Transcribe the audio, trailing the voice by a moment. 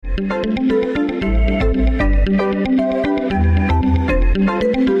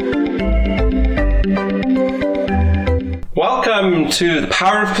Welcome to the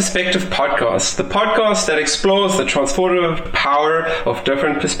Power of Perspective podcast, the podcast that explores the transformative power of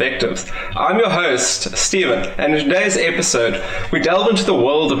different perspectives. I'm your host, Stephen, and in today's episode, we delve into the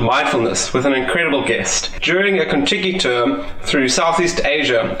world of mindfulness with an incredible guest. During a Contiki tour through Southeast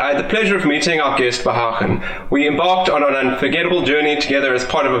Asia, I had the pleasure of meeting our guest, Vahagn. We embarked on an unforgettable journey together as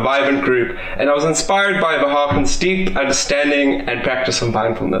part of a vibrant group, and I was inspired by Vahagn's deep understanding and practice of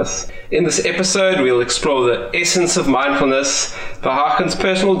mindfulness. In this episode, we'll explore the essence of mindfulness, Vahagn's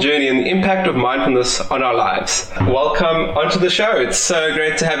personal journey, and the impact of mindfulness on our lives. Welcome onto the show. It's so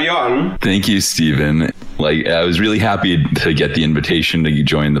great to have you on. Thank you, Stephen. I was really happy to get the invitation to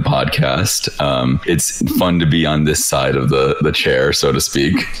join the podcast. It's fun to be on this side of the chair, so to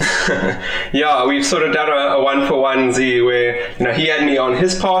speak. Yeah, we've sort of done a one-for-one-Z where, he had me on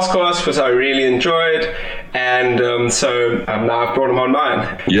his podcast, which I really enjoyed. And so now I've brought him on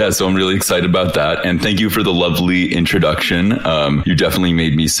mine. Yeah, so I'm really excited about that. And thank you for the lovely introduction. You definitely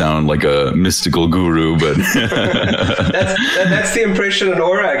made me sound like a mystical guru, but that's the impression and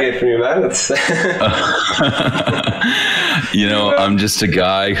aura I get from you, man. I'm just a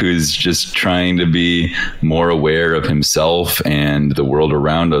guy who's just trying to be more aware of himself and the world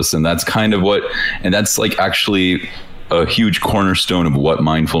around us. And that's that's actually a huge cornerstone of what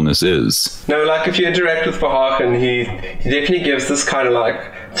mindfulness is. No, if you interact with Vahagn, he definitely gives this kind of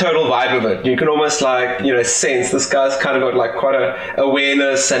total vibe of it. You can almost sense this guy's kind of got quite a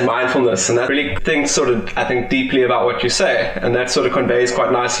awareness and mindfulness, and that really thinks I think deeply about what you say, and that sort of conveys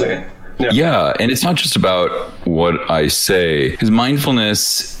quite nicely. Yeah, and it's not just about what I say, because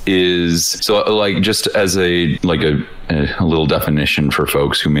mindfulness is just as a little definition for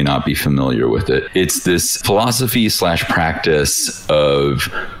folks who may not be familiar with it. It's this philosophy / practice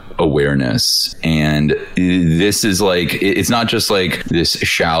of awareness. And this is it's not just this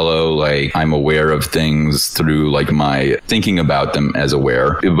shallow, I'm aware of things through my thinking about them as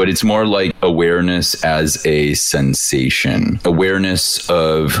aware, but it's more like awareness as a sensation, awareness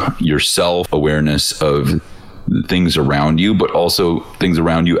of yourself, awareness of things around you, but also things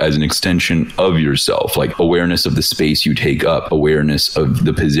around you as an extension of yourself, awareness of the space you take up, awareness of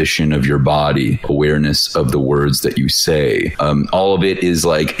the position of your body, awareness of the words that you say. All of it is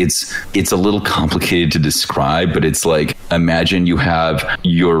it's a little complicated to describe, but it's imagine you have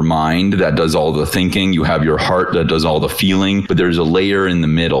your mind that does all the thinking, you have your heart that does all the feeling, but there's a layer in the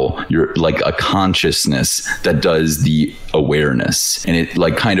middle. You're a consciousness that does the awareness, and it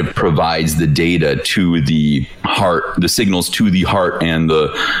kind of provides the data to the heart, the signals to the heart and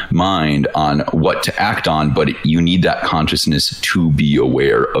the mind on what to act on, but you need that consciousness to be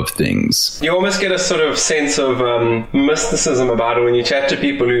aware of things. You almost get a sort of sense of mysticism about it when you chat to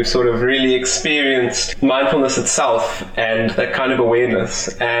people who sort of really experienced mindfulness itself and that kind of awareness,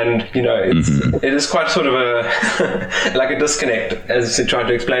 and it is quite sort of a a disconnect as you try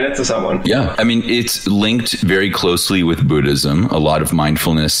to explain it to someone. Yeah, I mean, it's linked very closely with Buddhism. A lot of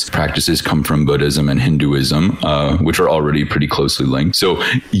mindfulness practices come from Buddhism and Hinduism, which are already pretty closely linked. So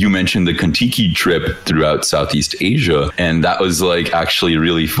you mentioned the Contiki trip throughout Southeast Asia, and that was actually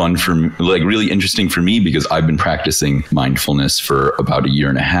really fun for me, really interesting for me, because I've been practicing mindfulness for about 1.5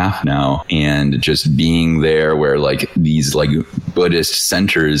 years now, and just being there where these Buddhist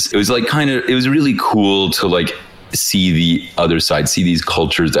centers, it was it was really cool to see the other side, see these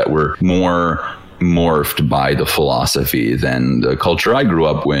cultures that were more morphed by the philosophy than the culture I grew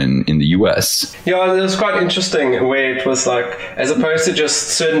up in the US. Yeah, it was quite interesting where it was as opposed to just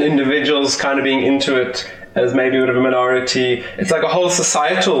certain individuals kind of being into it as maybe a bit of a minority, it's a whole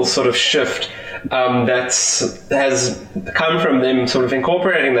societal sort of shift has come from them sort of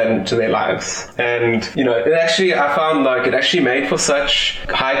incorporating that into their lives. And, I found it actually made for such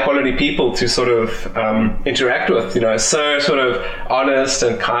high quality people to sort of interact with, so sort of honest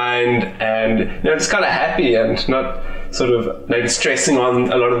and kind and, just kind of happy and not sort of maybe stressing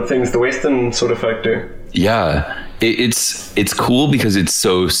on a lot of the things the Western sort of folk do. Yeah. It's cool because it's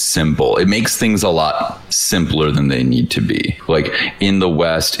so simple. It makes things a lot simpler than they need to be. In the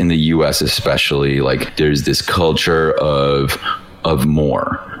West, in the US especially, there's this culture of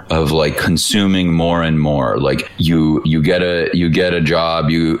more. Of consuming more and more. You get a job,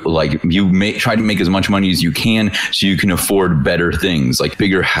 you try to make as much money as you can so you can afford better things,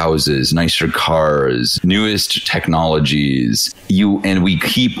 bigger houses, nicer cars, newest technologies. We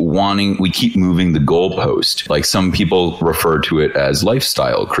keep moving the goalpost. Some people refer to it as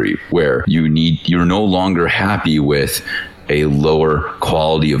lifestyle creep, where you're no longer happy with a lower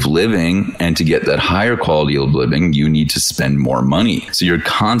quality of living. And to get that higher quality of living, you need to spend more money. So you're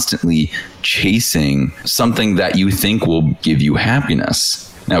constantly chasing something that you think will give you happiness.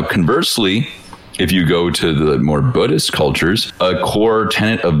 Now, conversely, if you go to the more Buddhist cultures, a core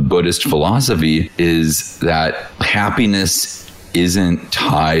tenet of Buddhist philosophy is that happiness isn't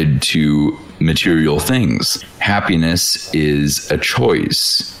tied to material things. Happiness is a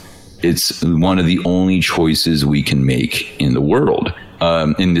choice. It's one of the only choices we can make in the world,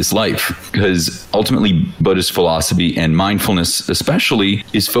 in this life, because ultimately Buddhist philosophy and mindfulness especially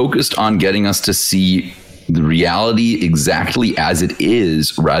is focused on getting us to see the reality exactly as it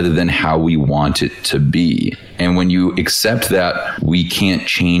is rather than how we want it to be. And when you accept that we can't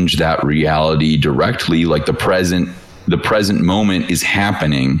change that reality directly, like the present moment is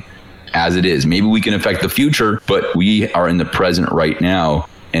happening as it is. Maybe we can affect the future, but we are in the present right now.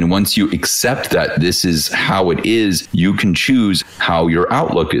 And once you accept that this is how it is, you can choose how your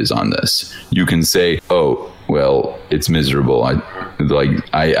outlook is on this. You can say, oh, well, it's miserable.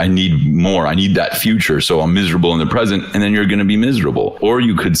 I need more. I need that future. So I'm miserable in the present, and then you're going to be miserable. Or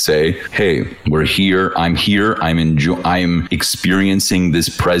you could say, hey, we're here. I'm experiencing this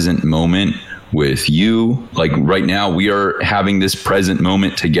present moment with you. Like right now, we are having this present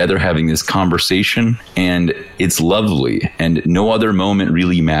moment together, having this conversation, and it's lovely. And no other moment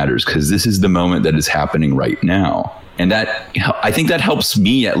really matters because this is the moment that is happening right now. And that, I think that helps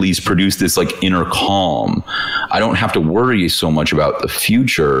me at least produce this like inner calm. I don't have to worry so much about the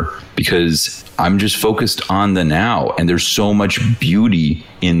future because I'm just focused on the now. And there's so much beauty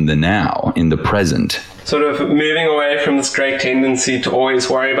in the now, in the present. Sort of moving away from this great tendency to always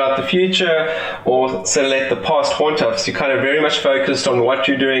worry about the future or so let the past haunt us. You're kind of very much focused on what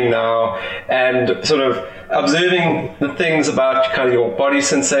you're doing now and sort of observing the things about kind of your body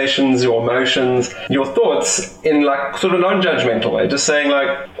sensations, your emotions, your thoughts in like sort of a non-judgmental way. Just saying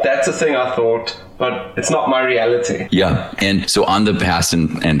like, that's a thing I thought, but it's not my reality. Yeah. And so on the past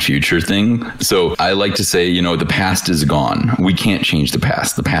and future thing, so I like to say, the past is gone. We can't change the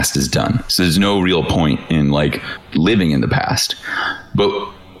past. The past is done. So there's no real point in like living in the past. But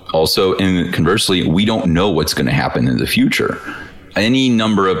also, and conversely, we don't know what's going to happen in the future. Any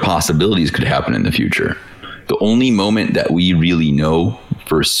number of possibilities could happen in the future. The only moment that we really know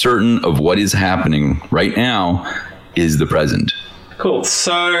for certain of what is happening right now is the present. Cool.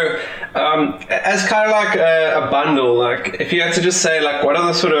 So as kind of like a bundle, like if you had to just say like what are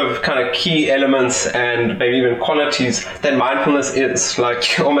the sort of kind of key elements and maybe even qualities that mindfulness is,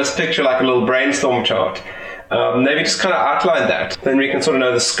 like you almost picture like a little brainstorm chart. Maybe just kind of outline that. Then we can sort of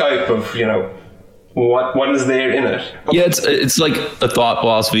know the scope of, what is there in it. Yeah, it's like a thought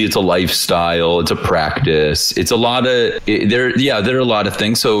philosophy. It's a lifestyle. It's a practice. It's a lot of there are a lot of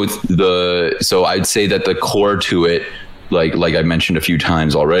things. So I'd say that the core to it, like I mentioned a few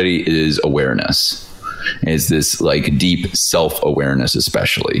times already, is awareness. Is this like deep self-awareness,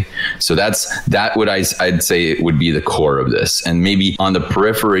 especially. So I'd say it would be the core of this. And maybe on the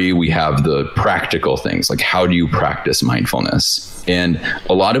periphery, we have the practical things, like how do you practice mindfulness? And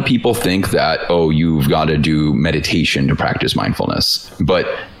a lot of people think that, you've got to do meditation to practice mindfulness. But,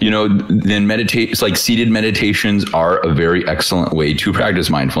 then it's like seated meditations are a very excellent way to practice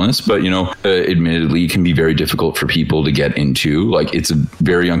mindfulness. But, admittedly, it can be very difficult for people to get into. Like it's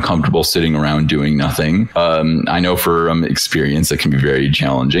very uncomfortable sitting around doing nothing. I know from experience that can be very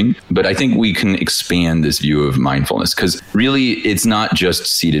challenging. But I think we can expand this view of mindfulness because really it's not just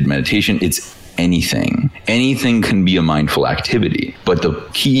seated meditation. It's anything. Anything can be a mindful activity, but the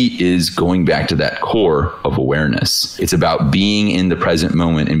key is going back to that core of awareness. It's about being in the present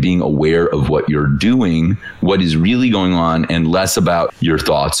moment and being aware of what you're doing, what is really going on, and less about your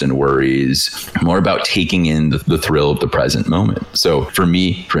thoughts and worries, more about taking in the thrill of the present moment. So for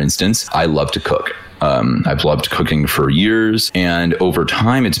me, for instance, I love to cook. I've loved cooking for years, and over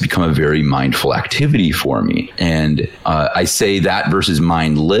time, it's become a very mindful activity for me. And I say that versus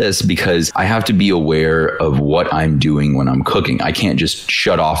mindless because I have to be aware of what I'm doing when I'm cooking. I can't just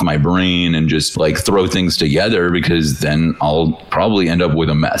shut off my brain and just like throw things together because then I'll probably end up with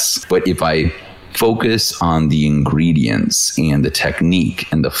a mess. But if I focus on the ingredients and the technique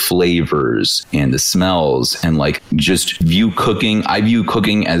and the flavors and the smells and like just view cooking. I view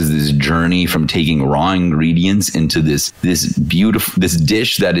cooking as this journey from taking raw ingredients into this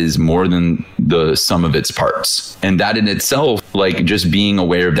dish that is more than the sum of its parts. And that in itself, like just being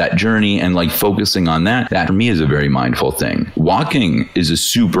aware of that journey and like focusing on that for me is a very mindful thing. Walking is a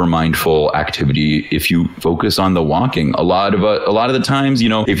super mindful activity if you focus on the walking. A lot of the times,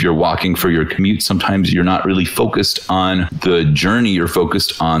 if you're walking for your commute sometimes you're not really focused on the journey, you're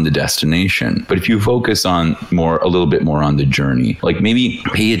focused on the destination. But if you focus on a little bit more on the journey, like maybe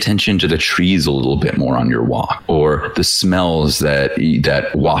pay attention to the trees a little bit more on your walk, or the smells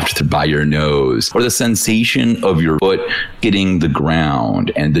that waft by your nose, or the sensation of your foot hitting the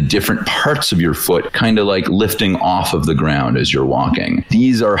ground and the different parts of your foot kind of like lifting off of the ground as you're walking.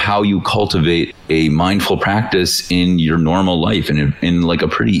 These are how you cultivate a mindful practice in your normal life in like a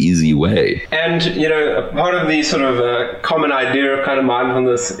pretty easy way. And, part of the sort of common idea of kind of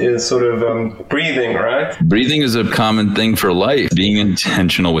mindfulness is sort of breathing, right? Breathing is a common thing for life. Being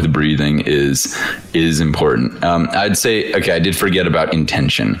intentional with breathing is important. I'd say, okay, I did forget about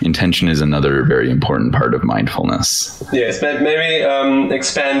intention. Intention is another very important part of mindfulness. Yes, maybe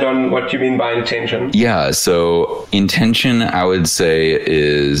expand on what you mean by intention. Yeah, so intention, I would say,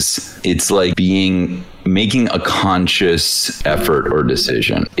 it's like making a conscious effort or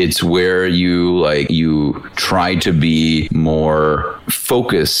decision. It's where you try to be more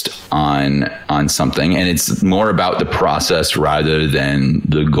focused on something, and it's more about the process rather than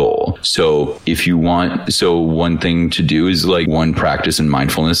the goal. So one thing to do is like one practice in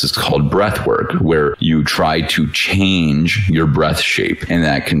mindfulness is called breath work, where you try to change your breath shape, and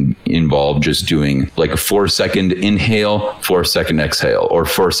that can involve just doing like a 4-second inhale, 4-second exhale, or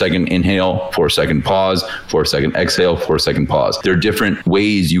 4-second inhale, 4-second pause, 4-second exhale, 4-second pause. There are different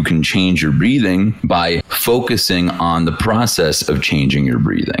ways you can change your breathing by focusing on the process of changing your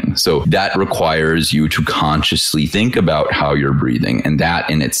breathing. So that requires you to consciously think about how you're breathing, and that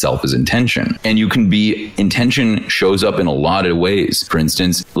in itself is intention. And intention shows up in a lot of ways. For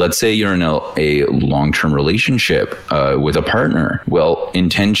instance, let's say you're in a long-term relationship with a partner. Well,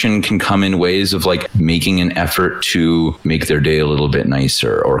 intention can come in ways of like making an effort to make their day a little bit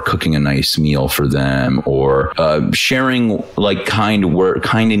nicer, or cooking a nice meal for them, or sharing like kind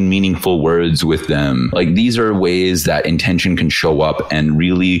and meaningful words with them. Like these are ways that intention can show up and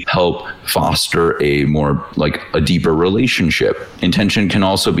really help foster a deeper relationship. Intention can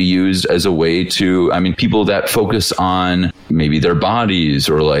also be used as a way to, people that focus on maybe their bodies,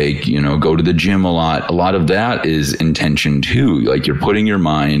 or go to the gym a lot of that is intention too. Like you're putting your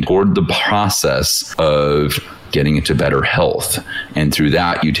mind toward the process of getting into better health. And through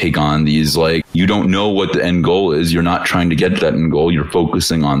that, you take on these, you don't know what the end goal is. You're not trying to get that end goal. You're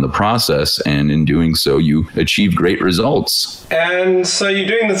focusing on the process. And in doing so, you achieve great results. And so you're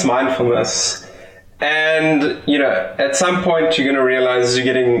doing this mindfulness. And, at some point, you're going to realize you're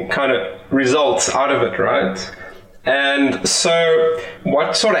getting kind of results out of it, right? And so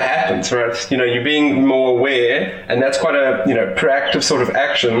what sort of happens, right? You're being more aware, and that's quite a, proactive sort of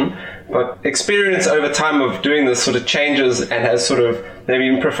action. But experience over time of doing this sort of changes and has sort of maybe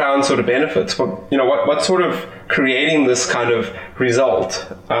even profound sort of benefits. What sort of creating this kind of result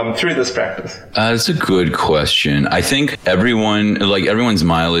through this practice? That's a good question. I think everyone's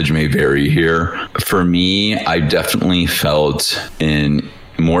mileage may vary here. For me, I definitely felt in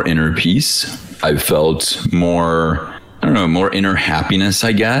more inner peace. I felt more inner happiness,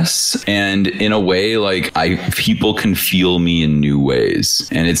 I guess. And in a way, people can feel me in new ways.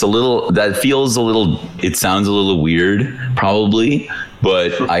 And it sounds a little weird, probably,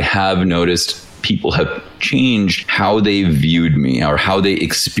 but I have noticed people have changed how they viewed me or how they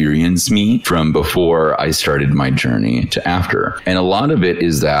experienced me from before I started my journey to after. And a lot of it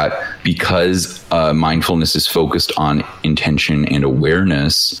is that because mindfulness is focused on intention and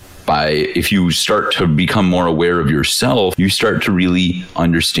awareness, if you start to become more aware of yourself, you start to really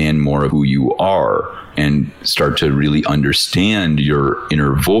understand more of who you are and start to really understand your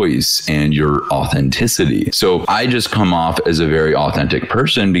inner voice and your authenticity. So I just come off as a very authentic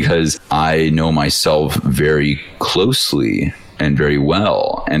person because I know myself very closely and very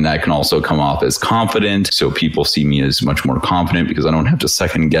well. And that can also come off as confident. So people see me as much more confident because I don't have to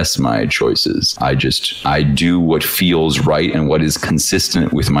second guess my choices. I do what feels right and what is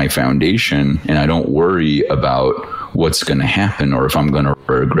consistent with my foundation. And I don't worry about what's going to happen or if I'm going to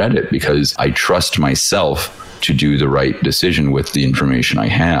regret it, because I trust myself to do the right decision with the information I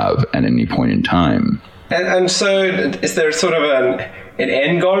have at any point in time. And so is there sort of an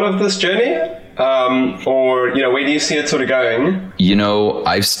end goal of this journey? Or where do you see it sort of going?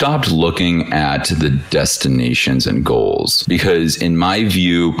 I've stopped looking at the destinations and goals because in my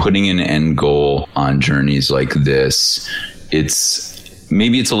view, putting an end goal on journeys like this, it's a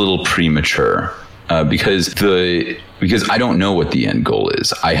little premature. Because I don't know what the end goal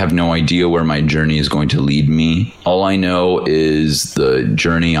is. I have no idea where my journey is going to lead me. All I know is the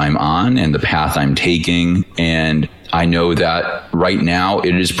journey I'm on and the path I'm taking. And I know that right now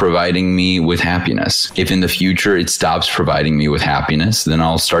it is providing me with happiness. If in the future it stops providing me with happiness, then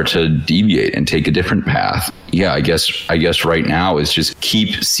I'll start to deviate and take a different path. Yeah, I guess right now is just keep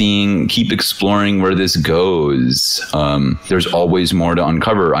exploring where this goes. There's always more to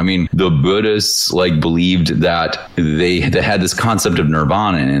uncover. I mean, the Buddhists believed that they had this concept of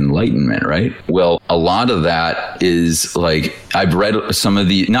nirvana and enlightenment, right? Well, a lot of that is I've read some of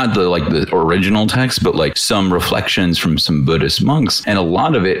not the original text, but some reflections from some Buddhist monks. And a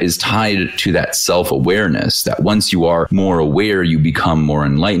lot of it is tied to that self-awareness, that once you are more aware, you become more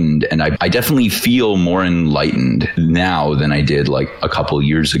enlightened. And I definitely feel more enlightened now than I did a couple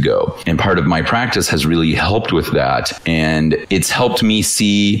years ago. And part of my practice has really helped with that. And it's helped me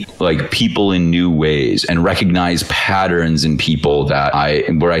see people in new ways and recognize patterns in people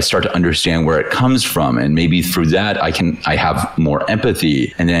where I start to understand where it comes from. And maybe through that, I have more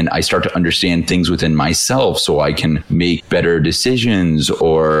empathy. And then I start to understand things within myself so I can make better decisions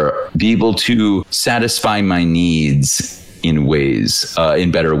or be able to satisfy my needs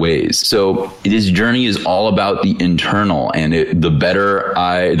in better ways. So this journey is all about the internal, and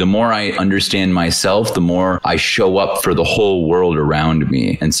the more I understand myself, the more I show up for the whole world around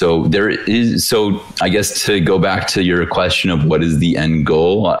me. And so I guess to go back to your question of what is the end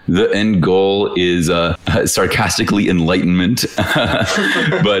goal, the end goal is sarcastically enlightenment,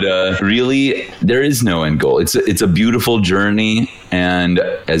 but really there is no end goal. It's a beautiful journey, and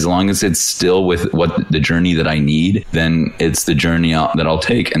as long as it's still with the journey that I need, then it's the journey that I'll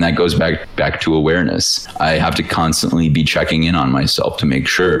take. And that goes back to awareness. I have to constantly be checking in on myself to make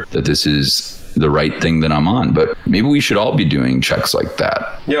sure that this is the right thing that I'm on. But maybe we should all be doing checks like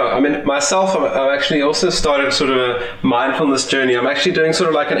that. Yeah, I mean, myself, I've actually also started sort of a mindfulness journey. I'm actually doing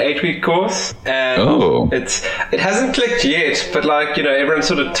sort of an 8-week course, and it hasn't clicked yet, but everyone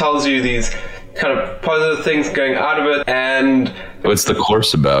sort of tells you these kind of positive things going out of it. And what's the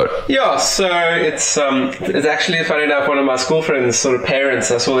course about? Yeah, so it's actually, funny enough, one of my school friends' sort of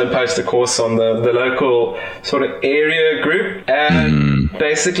parents, I saw them post a course on the local sort of area group, and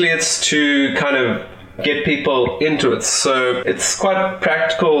basically it's to kind of get people into it. So it's quite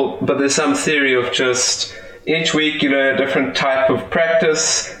practical, but there's some theory of just each week, a different type of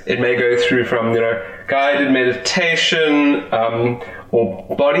practice. It may go through from, guided meditation,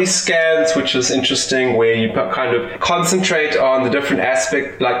 or body scans, which is interesting, where you kind of concentrate on the different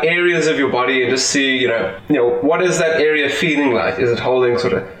areas of your body and just see, what is that area feeling like? Is it holding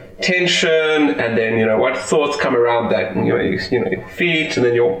sort of tension? And then, what thoughts come around that? And, your feet, and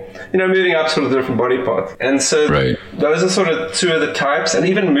then you're, moving up sort of the different body parts. And so those are sort of two of the types, and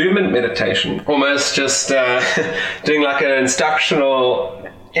even movement meditation, almost just doing an instructional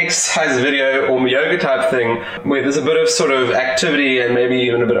exercise video or yoga type thing where there's a bit of sort of activity and maybe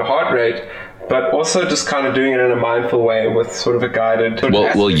even a bit of heart rate, but also just kind of doing it in a mindful way with sort of a guided.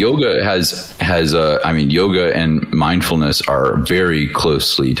 Well, yoga has yoga and mindfulness are very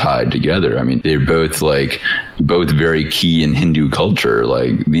closely tied together. I mean, they're both very key in Hindu culture.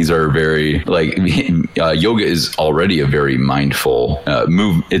 These are very yoga is already a very mindful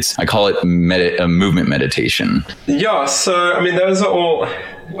move. I call it a movement meditation. Yeah. So, I mean, those are all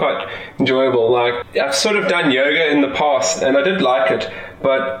quite enjoyable. I've sort of done yoga in the past and I did like it,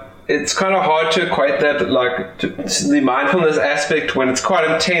 but it's kind of hard to equate that to the mindfulness aspect when it's quite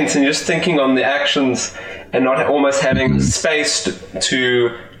intense and you're just thinking on the actions and not almost having space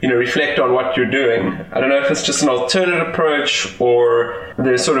to reflect on what you're doing. I don't know if it's just an alternate approach or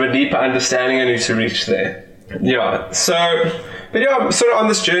there's sort of a deeper understanding I need to reach there. Yeah. But yeah, sort of on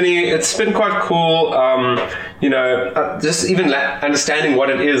this journey, it's been quite cool, just even understanding what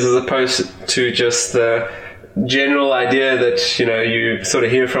it is as opposed to just the general idea that, you sort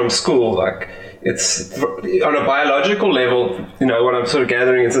of hear from school. It's on a biological level, what I'm sort of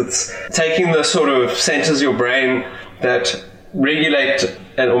gathering is it's taking the sort of centers of your brain that regulate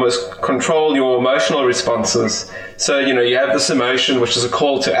and almost control your emotional responses. So, you have this emotion, which is a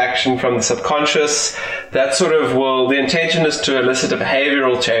call to action from the subconscious. That sort of the intention is to elicit a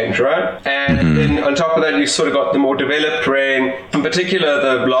behavioral change, right? And then on top of that, you sort of got the more developed brain. In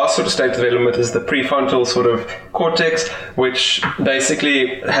particular, the last sort of state of development is the prefrontal sort of cortex, which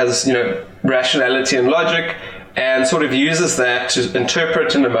basically has, rationality and logic, and sort of uses that to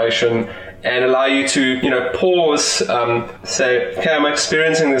interpret an emotion and allow you to, pause, say, okay, I'm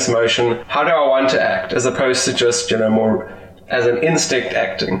experiencing this emotion. How do I want to act? As opposed to just, more as an instinct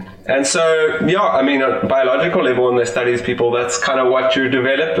acting. And so, yeah, I mean, at a biological level, when they study these people, that's kind of what you're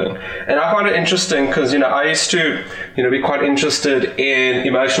developing. And I find it interesting because, I used to, be quite interested in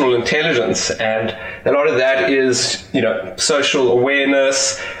emotional intelligence. And a lot of that is, social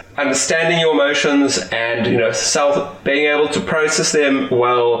awareness, understanding your emotions and, being able to process them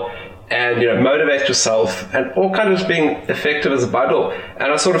well and, motivate yourself and all kind of being effective as a bundle.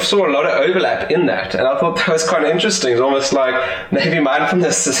 And I sort of saw a lot of overlap in that. And I thought that was kind of interesting. It's almost like maybe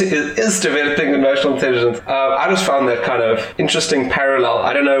mindfulness is developing emotional intelligence. I just found that kind of interesting parallel.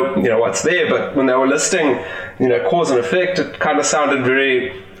 I don't know, what's there, but when they were listing, cause and effect, it kind of sounded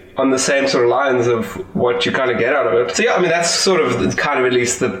very on the same sort of lines of what you kind of get out of it. So yeah, that's sort of kind of at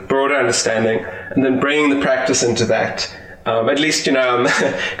least the broader understanding, and then bringing the practice into that. At least, I'm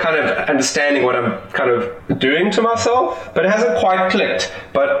kind of understanding what I'm kind of doing to myself, but it hasn't quite clicked,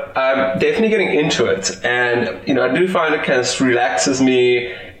 but I'm definitely getting into it. And, I do find it kind of relaxes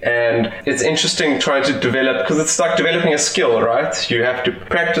me, and it's interesting trying to develop, because it's like developing a skill, right? You have to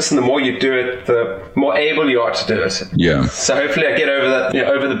practice, and the more you do it, the more able you are to do it. Yeah. So hopefully I get over that,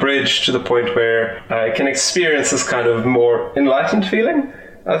 over the bridge to the point where I can experience this kind of more enlightened feeling,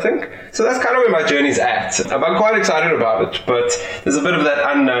 I think. So that's kind of where my journey's at. I'm quite excited about it, but there's a bit of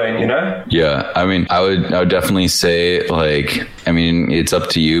that unknown, Yeah, I would definitely say, it's up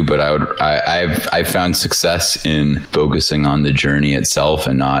to you, but I've found success in focusing on the journey itself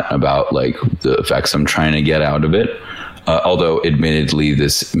and not about the effects I'm trying to get out of it. Although admittedly,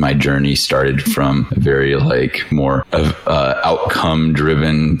 my journey started from a very more of outcome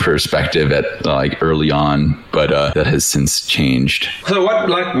driven perspective at early on, but that has since changed. So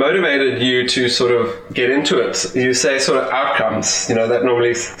what motivated you to sort of get into it? You say sort of outcomes, that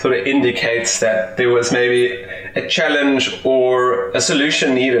normally sort of indicates that there was maybe a challenge or a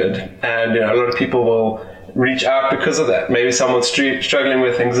solution needed, and a lot of people will reach out because of that. Maybe someone's struggling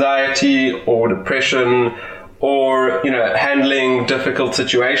with anxiety or depression, or, handling difficult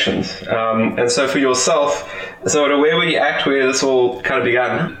situations. And so for yourself, where were you at where this all kind of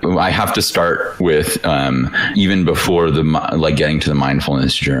began? I have to start with even before getting to the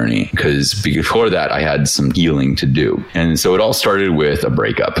mindfulness journey, because before that I had some healing to do. And so it all started with a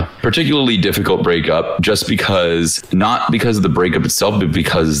breakup, particularly difficult breakup, just not because of the breakup itself, but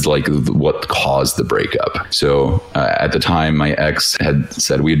because what caused the breakup. So at the time, my ex had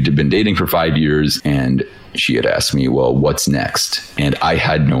said we had been dating for 5 years, and she had asked me, well, what's next? And I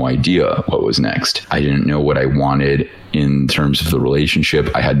had no idea what was next. I didn't know what I wanted in terms of the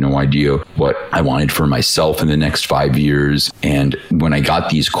relationship. I had no idea what I wanted for myself in the next 5 years. And when I got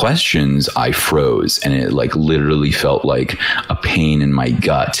these questions, I froze, and it literally felt like a pain in my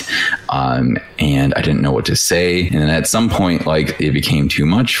gut. And I didn't know what to say. And then at some point, it became too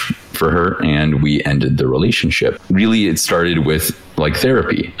much for her, and we ended the relationship. Really, it started with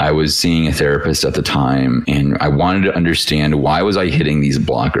therapy. I was seeing a therapist at the time, and I wanted to understand, why was I hitting these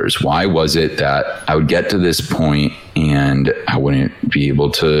blockers? Why was it that I would get to this point and I wouldn't be able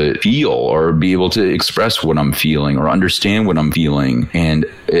to feel or be able to express what I'm feeling or understand what I'm feeling? And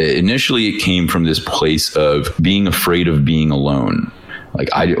initially it came from this place of being afraid of being alone.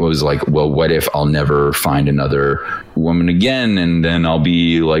 I was well, what if I'll never find another woman again, and then I'll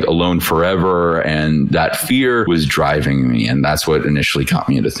be alone forever? And that fear was driving me, and that's what initially got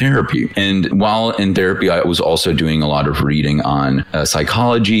me into therapy. And while in therapy, I was also doing a lot of reading on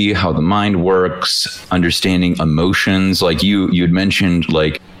psychology, how the mind works, understanding emotions. You had mentioned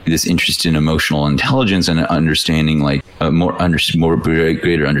this interest in emotional intelligence and understanding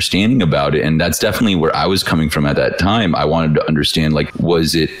greater understanding about it. And that's definitely where I was coming from at that time. I wanted to understand,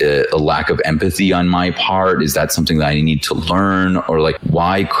 was it a lack of empathy on my part? Is that something that I need to learn? Or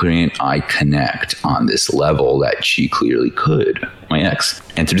why couldn't I connect on this level that she clearly could, my ex?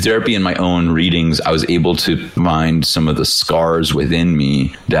 And through therapy and my own readings, I was able to find some of the scars within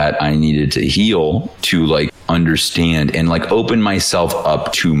me that I needed to heal to understand and open myself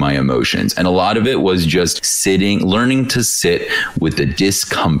up to my emotions. And a lot of it was just learning to sit with the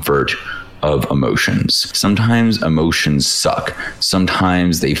discomfort of emotions. Sometimes emotions suck.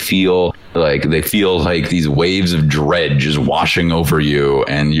 Sometimes they feel like these waves of dread just washing over you,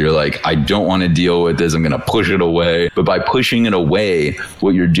 and you're I don't want to deal with this. I'm going to push it away. But by pushing it away,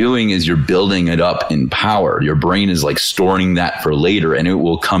 what you're doing is you're building it up in power. Your brain is storing that for later, and it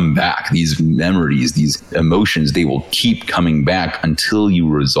will come back. These memories, these emotions, they will keep coming back until you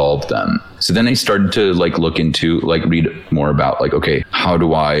resolve them. So then I started to look into read more about okay, how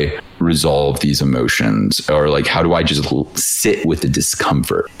do I resolve these emotions, or like, how do I just sit with the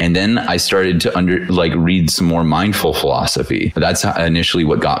discomfort? And then I started to read some more mindful philosophy. That's initially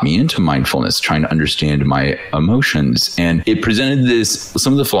what got me into mindfulness, trying to understand my emotions. And it presented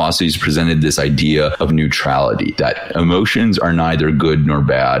some of the philosophies presented this idea of neutrality, that emotions are neither good nor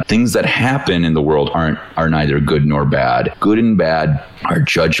bad. Things that happen in the world are neither good nor bad. Good and bad are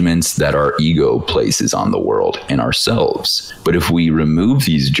judgments that our ego places on the world and ourselves. But if we remove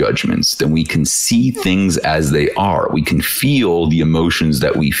these judgments, then we can see things as they are. We can feel the emotions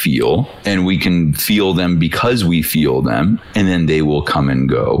that we feel, and we can feel them because we feel them, and then they will come and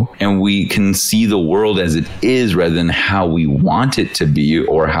go. And we can see the world as it is rather than how we want it to be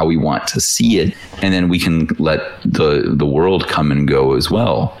or how we want to see it. And then we can let the world come and go as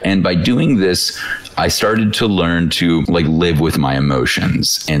well. And by doing this, I started to learn to live with my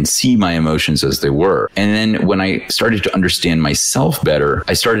emotions and see my emotions as they were. And then when I started to understand myself better,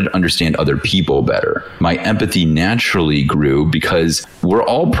 I started to understand other people better. My empathy naturally grew because we're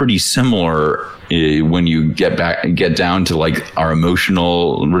all pretty similar when you get down to our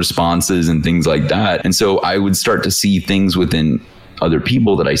emotional responses and things like that. And so I would start to see things within other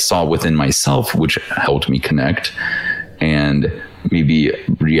people that I saw within myself, which helped me connect and maybe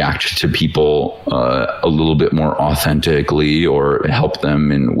react to people a little bit more authentically or help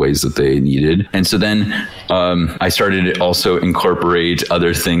them in ways that they needed. And so then I started to also incorporate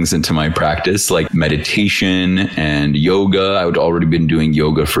other things into my practice, like meditation and yoga. I had already been doing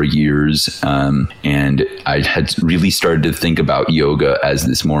yoga for years, and I had really started to think about yoga as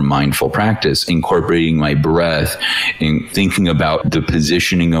this more mindful practice, incorporating my breath and thinking about the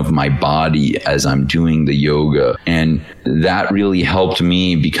positioning of my body as I'm doing the yoga. And that really helped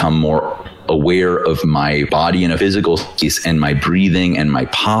me become more aware of my body in a physical space and my breathing and my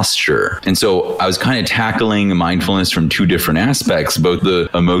posture. And so I was kind of tackling mindfulness from two different aspects, both the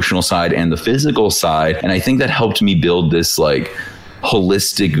emotional side and the physical side. And I think that helped me build this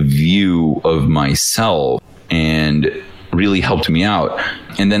holistic view of myself and really helped me out.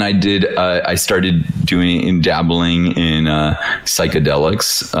 And then I started dabbling in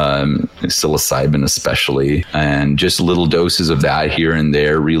psychedelics, psilocybin especially, and just little doses of that here and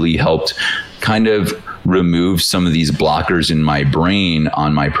there really helped kind of remove some of these blockers in my brain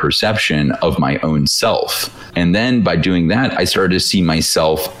on my perception of my own self. And then by doing that, I started to see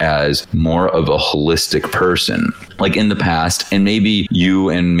myself as more of a holistic person. Like in the past, and maybe you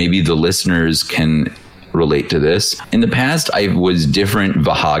and maybe the listeners can relate to this. In the past, I was different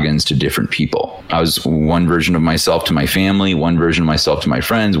Vahagns to different people. I was one version of myself to my family, one version of myself to my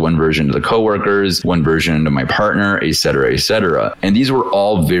friends, one version to the coworkers, one version to my partner, etc., etc. And these were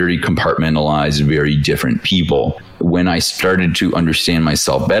all very compartmentalized, very different people. When I started to understand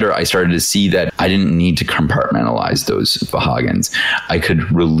myself better, I started to see that I didn't need to compartmentalize those Vahagns. I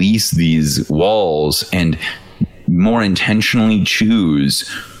could release these walls and more intentionally choose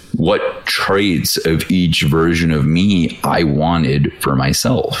what traits of each version of me I wanted for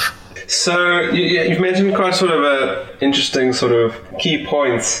myself. So you've mentioned quite sort of interesting sort of key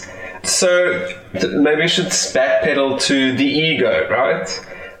points. So maybe we should backpedal to the ego, right?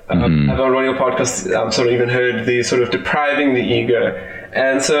 I've on one of your podcasts sort of even heard the sort of depriving the ego.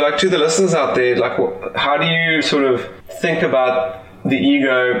 And so to the listeners out there, how do you sort of think about the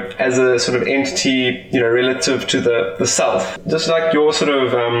ego as a sort of entity, relative to the self? Just your sort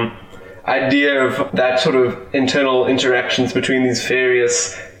of idea of that sort of internal interactions between these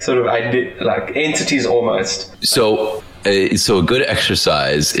various sort of entities almost. So a good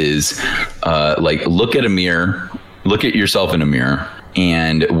exercise is look at a mirror, look at yourself in a mirror,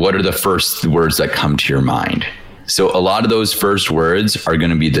 and what are the first words that come to your mind? So a lot of those first words are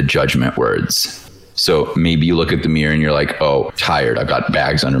going to be the judgment words. So maybe you look at the mirror and you're like, oh, tired. I've got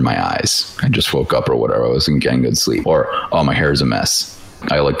bags under my eyes. I just woke up or whatever. I wasn't getting good sleep. Or, oh, my hair is a mess.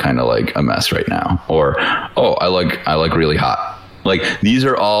 I look kind of like a mess right now. Or, oh, I look really hot. These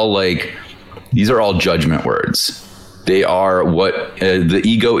are all judgment words. They are what the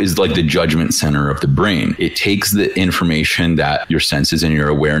ego is, the judgment center of the brain. It takes the information that your senses and your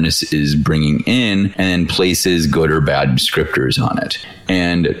awareness is bringing in and then places good or bad descriptors on it.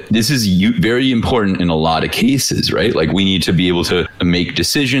 And this is very important in a lot of cases, right? We need to be able to make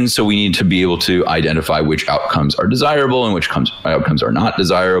decisions. So we need to be able to identify which outcomes are desirable and which outcomes are not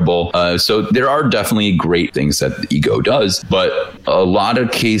desirable. So there are definitely great things that the ego does, but a lot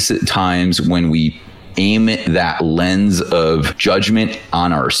of times when we aim that lens of judgment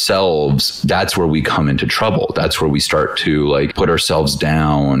on ourselves, that's where we come into trouble. That's where we start to put ourselves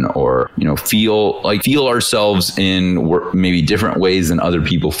down or, feel ourselves in maybe different ways than other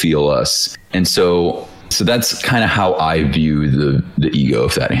people feel us. And so So that's kind of how I view the ego,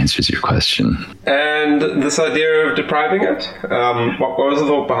 if that answers your question. And this idea of depriving it, what was the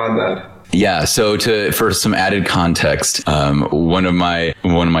thought behind that? Yeah. So for some added context, one of my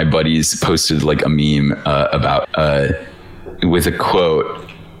buddies posted like a meme about with a quote,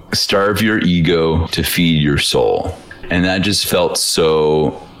 "Starve your ego to feed your soul," and that just felt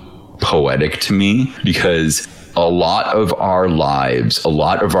so poetic to me, because a lot of our lives, a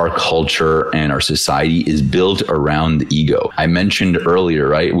lot of our culture and our society is built around the ego. I mentioned earlier,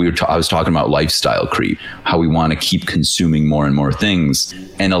 right? I was talking about lifestyle creep, how we want to keep consuming more and more things.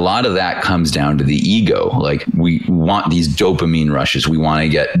 And a lot of that comes down to the ego. Like, we want these dopamine rushes. We want to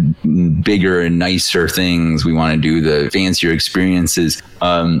get bigger and nicer things. We want to do the fancier experiences.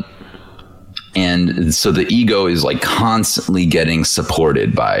 And so the ego is like constantly getting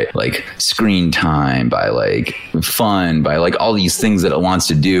supported by like screen time, by like fun, by like all these things that it wants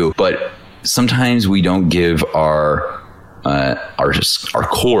to do. But sometimes we don't give our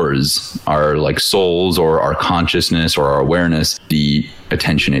cores, our like souls or our consciousness or our awareness the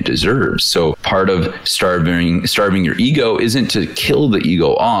attention it deserves. So part of starving your ego isn't to kill the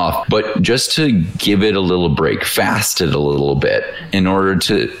ego off, but just to give it a little break, fast it a little bit in order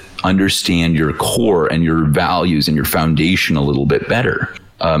to understand your core and your values and your foundation a little bit better.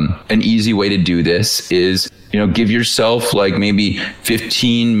 An easy way to do this is, give yourself like maybe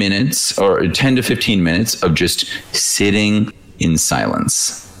 15 minutes or 10 to 15 minutes of just sitting in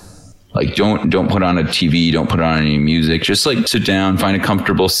silence. Like, don't put on a TV, don't put on any music. Just like sit down, find a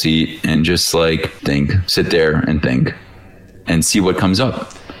comfortable seat, and just like think, sit there and think and see what comes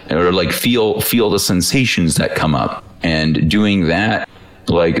up, or like feel the sensations that come up. And doing that,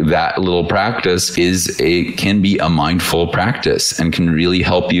 like that little practice can be a mindful practice and can really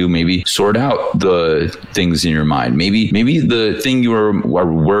help you maybe sort out the things in your mind. Maybe the thing you are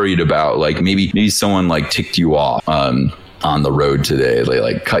worried about, like maybe someone like ticked you off on the road today. They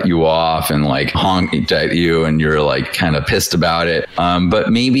like cut you off and like honked at you, and you're like kind of pissed about it. But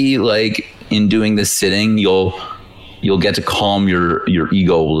maybe like in doing this sitting, you'll get to calm your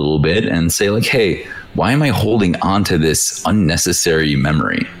ego a little bit and say like, hey, why am I holding on to this unnecessary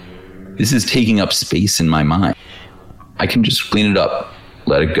memory? This is taking up space in my mind. I can just clean it up,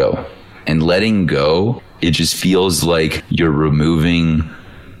 let it go. And letting go, it just feels like you're removing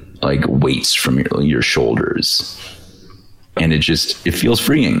like weights from your shoulders. And it feels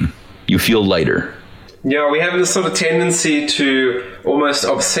freeing. You feel lighter. Yeah, we have this sort of tendency to almost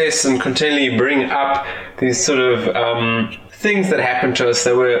obsess and continually bring up these sort of things that happened to us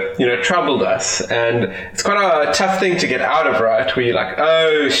that were, troubled us. And it's quite a tough thing to get out of, right? Where you're like,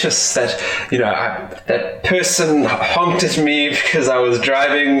 oh, it's just that, that person honked at me because I was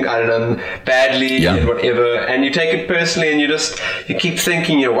driving, I don't know, badly and whatever. And you take it personally, and you keep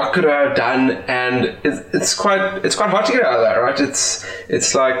thinking, what could I have done? And it's quite hard to get out of that, right?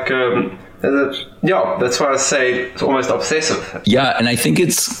 It's like, that's why I say it's almost obsessive. Yeah, and I think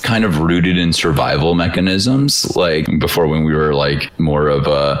it's kind of rooted in survival mechanisms. Like before, when we were like more of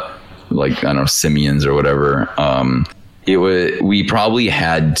simians or whatever, we probably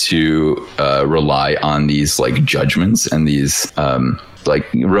had to rely on these like judgments and these like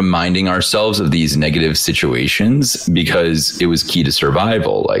reminding ourselves of these negative situations, because it was key to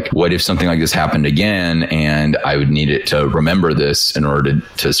survival. Like, what if something like this happened again, and I would need it to remember this in order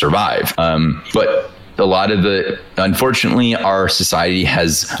to survive? But a lot of unfortunately, our society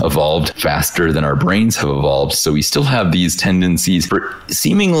has evolved faster than our brains have evolved. So we still have these tendencies for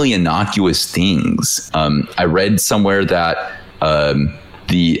seemingly innocuous things. I read somewhere that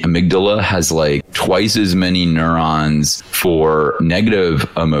the amygdala has like twice as many neurons for negative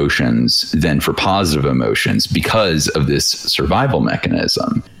emotions than for positive emotions because of this survival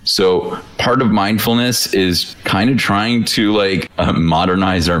mechanism. So part of mindfulness is kind of trying to like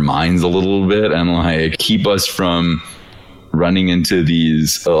modernize our minds a little bit and like keep us from running into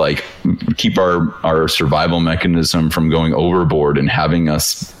these, like keep our survival mechanism from going overboard and having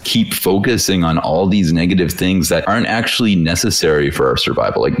us keep focusing on all these negative things that aren't actually necessary for our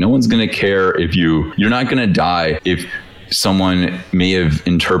survival. Like, no one's going to care if you're not going to die if someone may have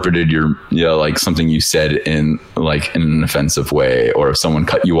interpreted like something you said in an offensive way, or if someone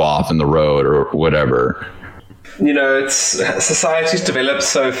cut you off in the road or whatever. Society's developed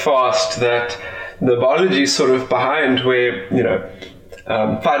so fast that the biology is sort of behind, where,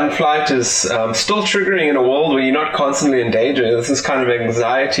 fight and flight is still triggering in a world where you're not constantly in danger. This is kind of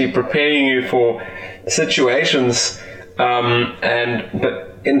anxiety preparing you for situations,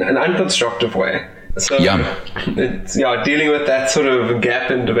 but in an unconstructive way. So dealing with that sort of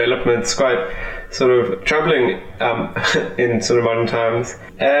gap in development is quite sort of troubling in sort of modern times.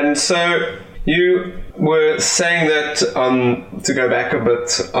 And so you were saying that, to go back a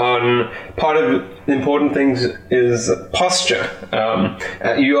bit, on part of the important things is posture.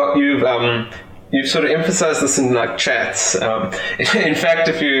 You've sort of emphasized this in like chats. In fact,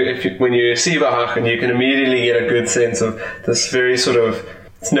 if you when you see Vahagn, you can immediately get a good sense of this very sort of,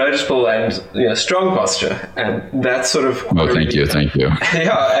 it's noticeable and strong posture, and that's sort of. Oh, thank you.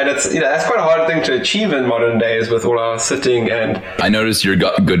 Yeah, and it's that's quite a hard thing to achieve in modern days with all our sitting and. I noticed you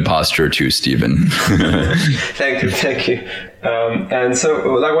got good posture too, Stephen. Thank you. And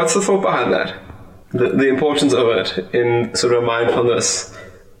so, like, what's the thought behind that? The importance of it in sort of a mindfulness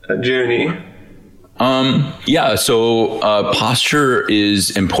journey. So posture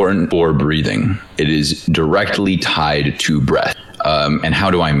is important for breathing. It is directly tied to breath. And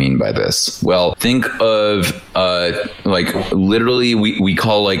how do I mean by this? Well, think of like literally we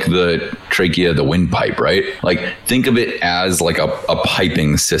call like the trachea the windpipe, right? Like think of it as like a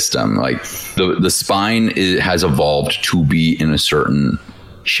piping system. Like the spine has evolved to be in a certain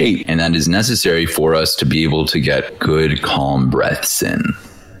shape, and that is necessary for us to be able to get good, calm breaths in.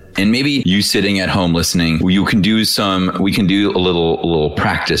 And maybe you sitting at home listening, we can do a little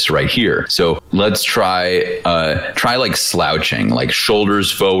practice right here. So let's try like slouching, like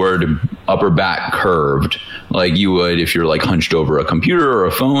shoulders forward, upper back curved, like you would if you're like hunched over a computer or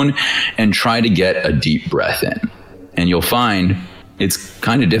a phone, and try to get a deep breath in. And you'll find it's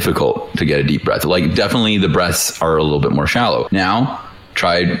kind of difficult to get a deep breath. Like definitely the breaths are a little bit more shallow. Now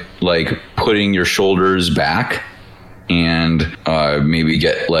try like putting your shoulders back, and maybe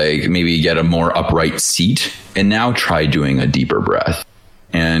get a more upright seat, and now try doing a deeper breath.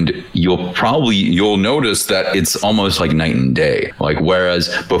 And you'll notice that it's almost like night and day. Like whereas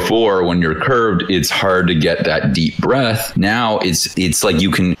before when you're curved, it's hard to get that deep breath. Now it's like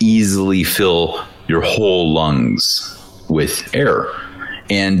you can easily fill your whole lungs with air.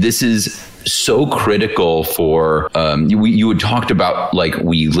 And this is so critical for you had talked about like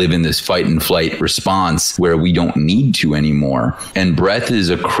we live in this fight and flight response where we don't need to anymore, and breath is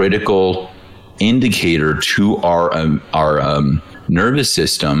a critical indicator to our nervous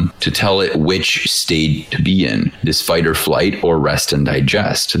system to tell it which state to be in, this fight or flight or rest and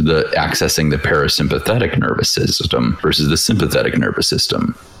digest, accessing the parasympathetic nervous system versus the sympathetic nervous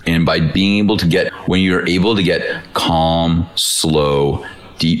system. And by being able to when you're able to get calm, slow,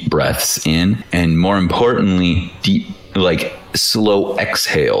 deep breaths in, and more importantly, deep, like slow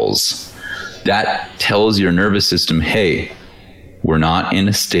exhales, that tells your nervous system, hey, we're not in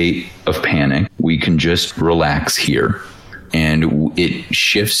a state of panic. We can just relax here. And it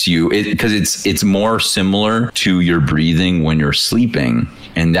shifts you because it's more similar to your breathing when you're sleeping.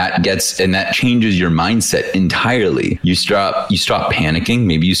 And that changes your mindset entirely. You stop panicking.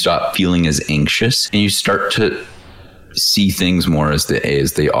 Maybe you stop feeling as anxious, and you start to see things more as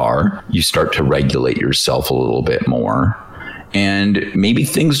they are. You start to regulate yourself a little bit more, and maybe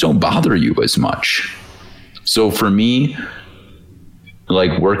things don't bother you as much. So for me,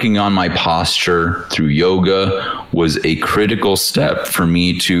 like working on my posture through yoga was a critical step for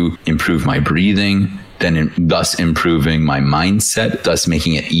me to improve my breathing, thus improving my mindset, thus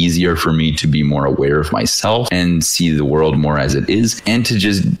making it easier for me to be more aware of myself and see the world more as it is, and to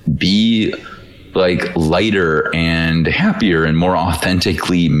just be like lighter and happier and more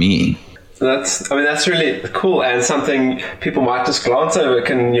authentically me. That's really cool, and something people might just glance over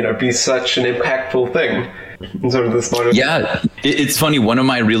can, be such an impactful thing. Sort of this modern. Yeah, it's funny. One of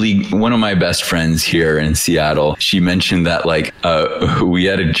my best friends here in Seattle, she mentioned that we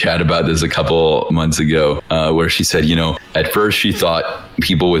had a chat about this a couple months ago, where she said, at first she thought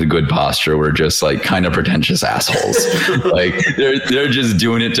people with good posture were just like kind of pretentious assholes, like they're just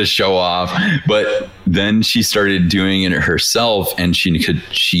doing it to show off. But then she started doing it herself, and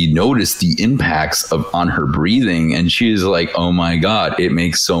she noticed the impacts on her breathing, and she was like, oh my God, it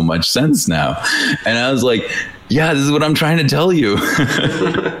makes so much sense now. And I was like, yeah, this is what I'm trying to tell you.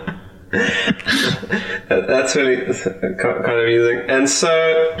 That's really kind of amusing. And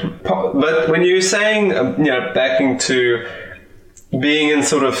so, but when you're saying, backing to being in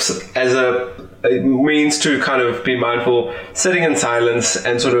sort of as a means to kind of be mindful, sitting in silence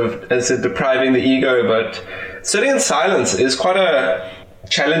and sort of, as I said, depriving the ego, but sitting in silence is quite a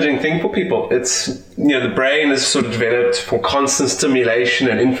challenging thing for people. It's, the brain is sort of developed for constant stimulation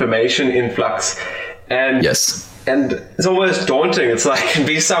and information influx. And yes. And it's almost daunting. It's like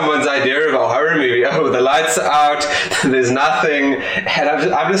be someone's idea of a horror movie. Oh, the lights are out, there's nothing, and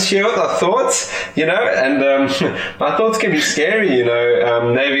I'm just here with our thoughts, and my thoughts can be scary,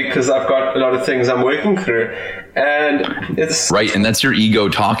 maybe because I've got a lot of things I'm working through. And it's right. And that's your ego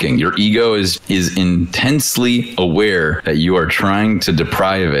talking. Your ego is intensely aware that you are trying to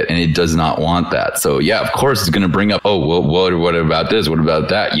deprive it, and it does not want that. So yeah, of course it's going to bring up, oh, well, what about this? What about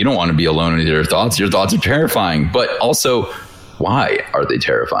that? You don't want to be alone with your thoughts. Your thoughts are terrifying. But also, why are they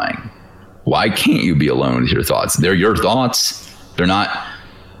terrifying? Why can't you be alone with your thoughts? They're your thoughts. They're not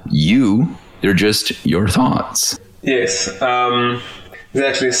you. They're just your thoughts. Yes.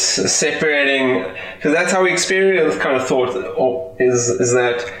 Exactly. Separating, because that's how we experience kind of thought, is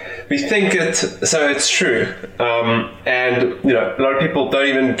that we think it, so it's true. And, a lot of people don't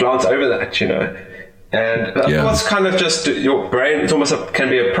even glance over that, And thoughts kind of just your brain, it's almost can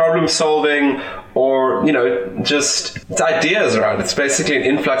be a problem solving, or, just it's ideas, right? It's basically an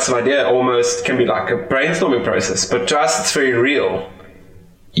influx of idea, almost can be like a brainstorming process, but to us it's very real.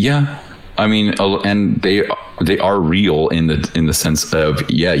 Yeah. I mean, and they are real in the sense of,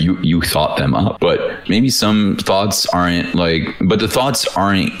 yeah, you thought them up, but maybe some thoughts aren't but the thoughts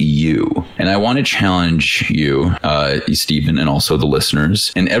aren't you. And I want to challenge you, Stephen, and also the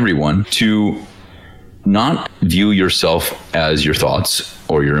listeners and everyone to not view yourself as your thoughts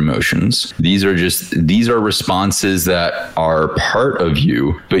or your emotions. These are responses that are part of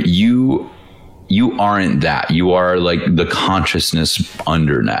you, but you aren't that. You are like the consciousness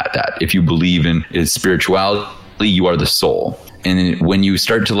under that. If you believe in spirituality, you are the soul. And when you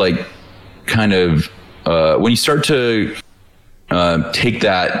start to take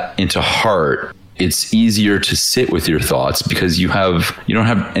that into heart, it's easier to sit with your thoughts because you don't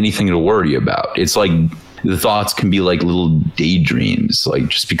have anything to worry about. It's like the thoughts can be like little daydreams. Like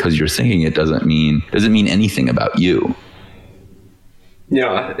just because you're thinking it doesn't mean anything about you.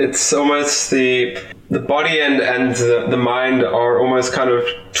 Yeah, it's almost the body and the mind are almost kind of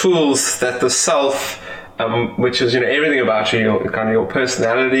tools that the self, which is everything about you, your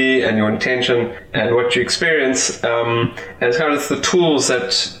personality and your intention and what you experience, and it's kind of the tools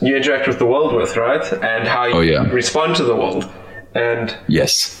that you interact with the world with, right? And how you respond to the world. And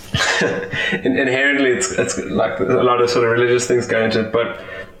yes, inherently, it's like a lot of sort of religious things go into it, but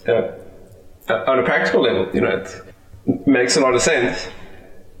on a practical level, it makes a lot of sense.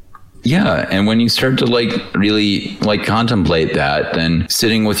 Yeah, and when you start to really contemplate that, then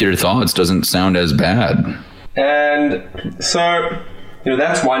sitting with your thoughts doesn't sound as bad. And so,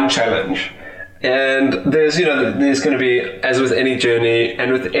 that's one challenge. And there's going to be, as with any journey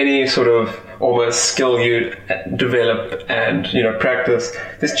and with any sort of almost skill you develop and, practice,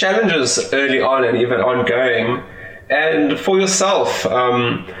 there's challenges early on and even ongoing. And for yourself,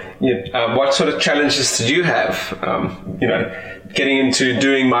 what sort of challenges did you have? Getting into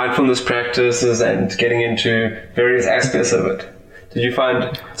doing mindfulness practices and getting into various aspects of it. Did you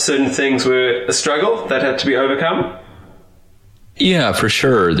find certain things were a struggle that had to be overcome? Yeah, for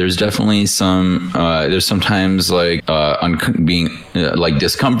sure. There's definitely some, there's sometimes being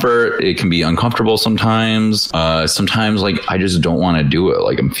discomfort. It can be uncomfortable sometimes. Sometimes I just don't want to do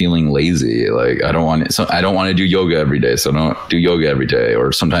it. I'm feeling lazy. I don't want to do yoga every day. So I don't do yoga every day.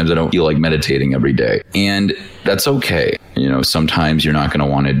 Or sometimes I don't feel like meditating every day. And that's okay. Sometimes you're not going to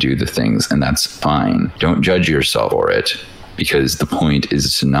want to do the things, and that's fine. Don't judge yourself for it. Because the point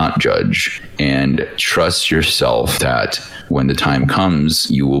is to not judge and trust yourself that when the time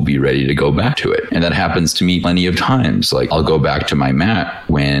comes, you will be ready to go back to it. And that happens to me plenty of times. I'll go back to my mat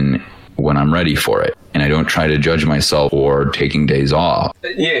when I'm ready for it. And I don't try to judge myself for taking days off.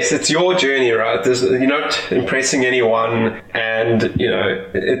 Yes, it's your journey, right? You're not impressing anyone, and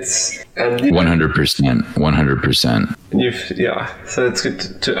it's 100%. So it's good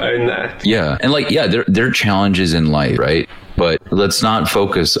to own that. Yeah, and there are challenges in life, right? But let's not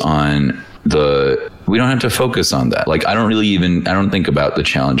focus on we don't have to focus on that. I don't think about the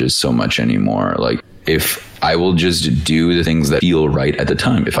challenges so much anymore. If I will just do the things that feel right at the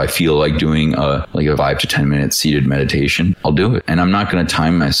time. If I feel like doing a 5 to 10 minute seated meditation, I'll do it. And I'm not going to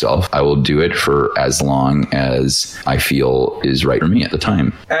time myself. I will do it for as long as I feel is right for me at the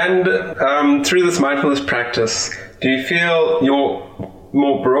time. And through this mindfulness practice, do you feel your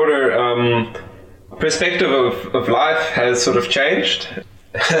more broader perspective of life has sort of changed?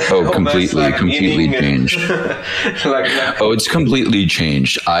 Oh, completely changed. It's completely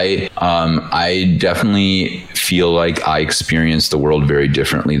changed. I definitely feel like I experience the world very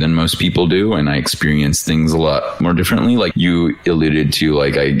differently than most people do, and I experience things a lot more differently. Like you alluded to,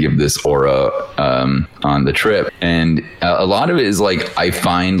 I give this aura on the trip, and a lot of it is I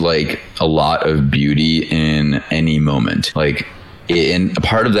find a lot of beauty in any moment. And a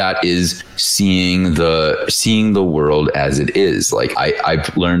part of that is seeing the world as it is.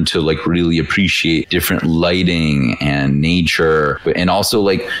 I've learned to really appreciate different lighting and nature, and also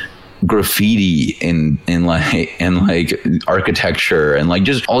graffiti and like architecture and like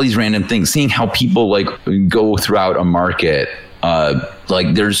just all these random things, seeing how people like go throughout a market.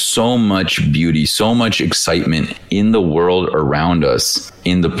 Like there's so much beauty, so much excitement in the world around us,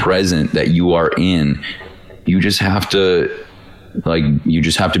 in the present that you are in. You just have to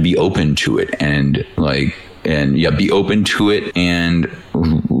be open to it and be open to it and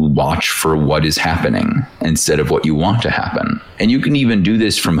watch for what is happening instead of what you want to happen. And you can even do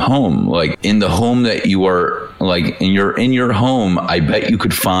this from home, like in the home that you are, like in your home. I bet you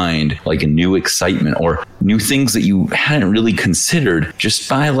could find like a new excitement or new things that you hadn't really considered just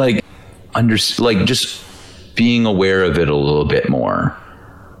by just being aware of it a little bit more.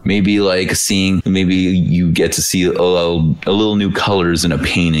 Maybe you get to see a little new colors in a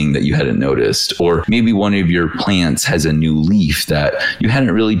painting that you hadn't noticed. Or maybe one of your plants has a new leaf that you hadn't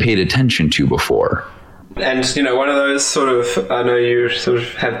really paid attention to before. And, one of those sort of, I know you sort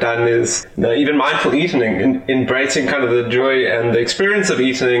of have done is, even mindful eating, embracing kind of the joy and the experience of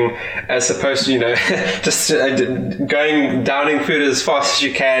eating as opposed to, just downing food as fast as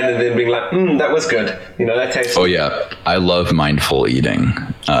you can and then being like, that was good. That tastes Oh, yeah. I love mindful eating.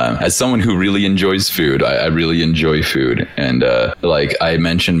 As someone who really enjoys food, I really enjoy food. And like I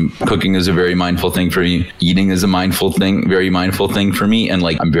mentioned, cooking is a very mindful thing for me. Eating is a very mindful thing for me. And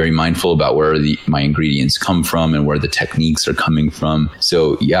like I'm very mindful about where my ingredients come from and where the techniques are coming from.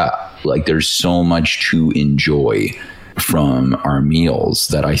 So yeah, like there's so much to enjoy from our meals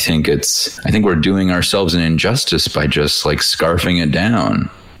that I think we're doing ourselves an injustice by just like scarfing it down.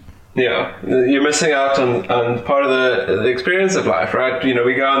 Yeah, you're missing out on part of the experience of life, right?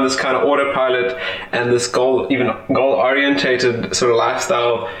 We go on this kind of autopilot and this goal-orientated sort of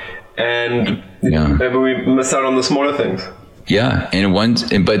lifestyle, and maybe we miss out on the smaller things. Yeah,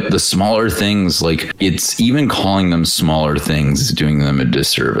 but the smaller things, like it's even calling them smaller things is doing them a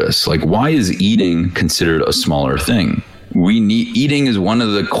disservice. Like, why is eating considered a smaller thing? Eating is one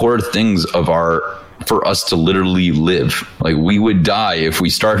of the core things for us to literally live. Like we would die if we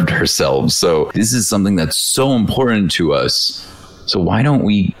starved ourselves. So this is something that's so important to us. So why don't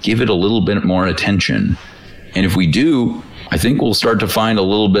we give it a little bit more attention? And if we do, I think we'll start to find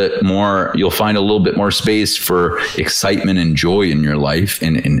you'll find a little bit more space for excitement and joy in your life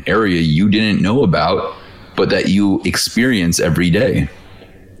in an area you didn't know about, but that you experience every day.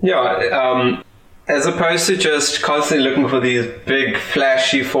 Yeah. As opposed to just constantly looking for these big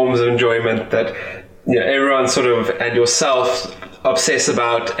flashy forms of enjoyment that everyone sort of and yourself obsess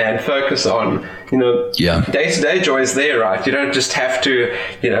about and focus on. Day-to-day joy is there, right? You don't just have to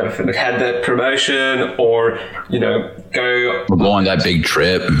have that promotion or go on that big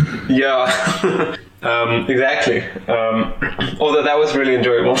trip. Yeah. Exactly. Although that was really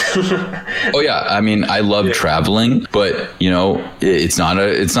enjoyable. Oh yeah, I mean, I love traveling, but it's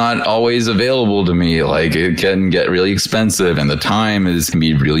not always available to me. Like it can get really expensive, and the time can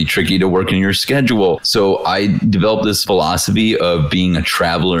be really tricky to work in your schedule. So I developed this philosophy of being a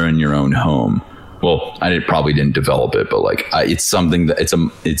traveler in your own home. Well, probably didn't develop it, but like it's something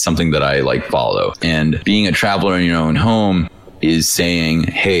that I like follow. And being a traveler in your own home is saying,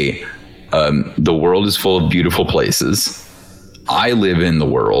 hey, the world is full of beautiful places. I live in the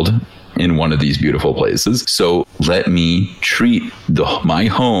world in one of these beautiful places. So let me treat my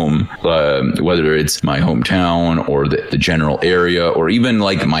home, whether it's my hometown or the general area or even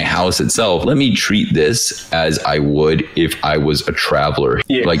like my house itself, let me treat this as I would if I was a traveler.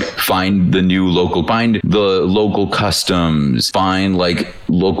 Yes. Like find the local customs, find like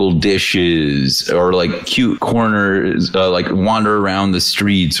local dishes or like cute corners, like wander around the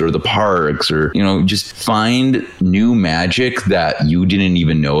streets or the parks or, just find new magic that you didn't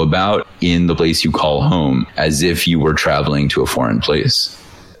even know about in the place you call home, as if you were traveling to a foreign place.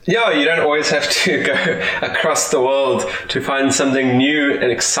 Yeah, you don't always have to go across the world to find something new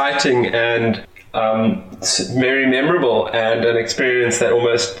and exciting and very memorable and an experience that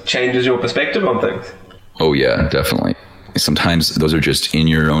almost changes your perspective on things. Oh yeah, definitely. Sometimes those are just in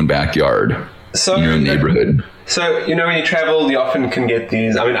your own backyard, in your own neighborhood. So, when you travel, you often can get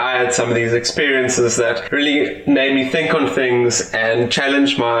these. I mean, I had some of these experiences that really made me think on things and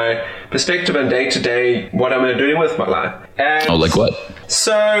challenge my perspective on day-to-day, what I'm doing with my life. And like what?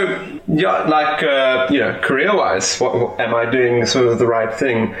 So, yeah, like, career-wise, what am I doing sort of the right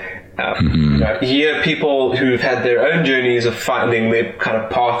thing? Hear people who've had their own journeys of finding their kind of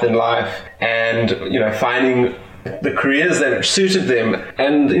path in life and, finding the careers that suited them,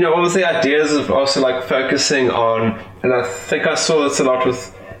 and obviously ideas of also like focusing on, and I think I saw this a lot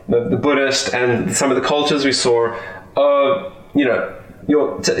with the Buddhist and some of the cultures we saw,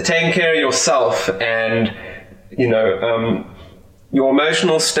 you're taking care of yourself and your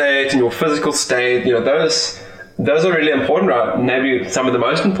emotional state and your physical state, those are really important, right? Maybe some of the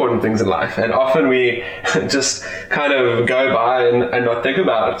most important things in life. And often we just kind of go by and not think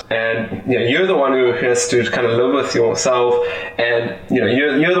about it. And you're the one who has to kind of live with yourself, and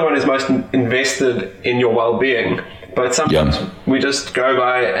you're the one who's most invested in your well-being. But sometimes we just go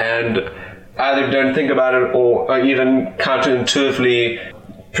by and either don't think about it or are even counterintuitively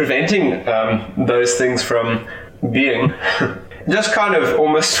preventing those things from being. Just kind of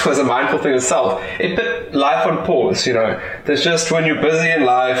almost was a mindful thing itself. It put life on pause, There's just, when you're busy in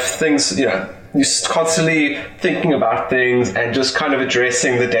life, things, you're constantly thinking about things and just kind of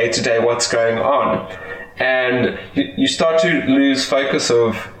addressing the day-to-day what's going on. And you start to lose focus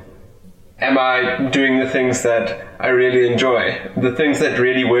of, am I doing the things that I really enjoy? The things that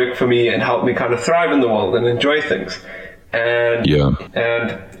really work for me and help me kind of thrive in the world and enjoy things. And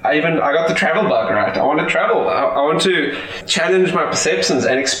I got the travel bug, right? I want to travel. I want to challenge my perceptions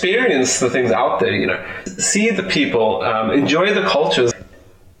and experience the things out there, see the people, enjoy the cultures.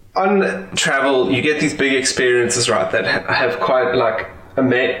 On travel, you get these big experiences, right, that have quite like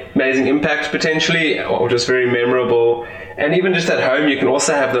amazing impact potentially, or just very memorable. And even just at home, you can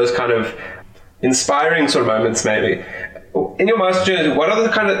also have those kind of inspiring sort of moments maybe. In your master journey, what are the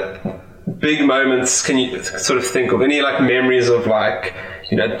kind of big moments can you sort of think of? Any like memories of like,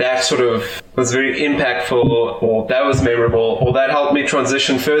 that sort of was very impactful, or that was memorable, or that helped me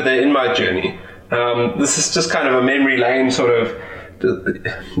transition further in my journey? This is just kind of a memory lane sort of.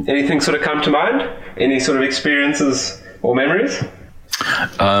 Anything sort of come to mind? Any sort of experiences or memories?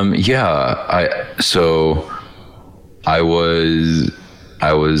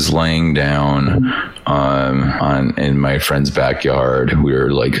 I was laying down in my friend's backyard. We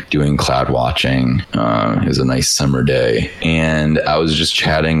were like doing cloud watching. It was a nice summer day, and I was just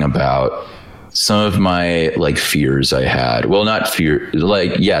chatting about some of my like fears I had. Well, not fear,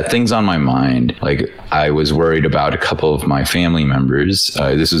 things on my mind. Like I was worried about a couple of my family members.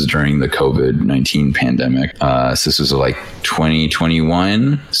 This was during the COVID-19 pandemic. So this was like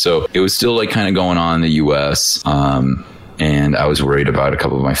 2021. So it was still like kind of going on in the US. And I was worried about a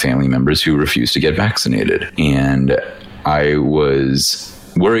couple of my family members who refused to get vaccinated. And I was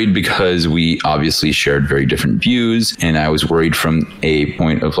worried because we obviously shared very different views, and I was worried from a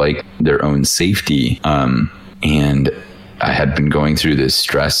point of like their own safety. And I had been going through this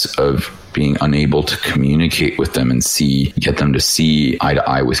stress of being unable to communicate with them and get them to see eye to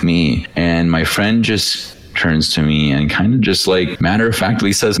eye with me. And my friend just turns to me and kind of just like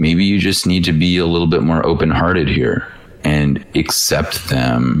matter-of-factly says, maybe you just need to be a little bit more open-hearted here and accept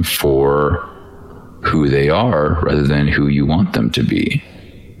them for who they are rather than who you want them to be.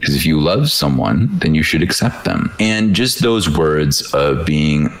 Because if you love someone, then you should accept them. And just those words of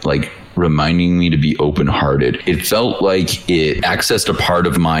being like reminding me to be open-hearted, it felt like it accessed a part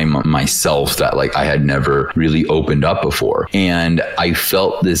of myself that like I had never really opened up before. And I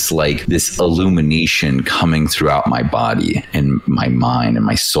felt this illumination coming throughout my body and my mind and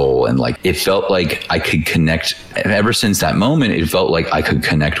my soul. And like, it felt like I could connect. Ever since that moment, it felt like I could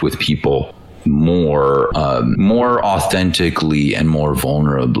connect with people more authentically and more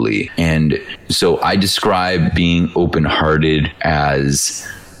vulnerably. And so I describe being open-hearted as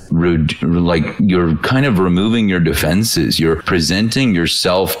like you're kind of removing your defenses. You're presenting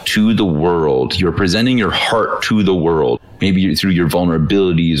yourself to the world. You're presenting your heart to the world, maybe through your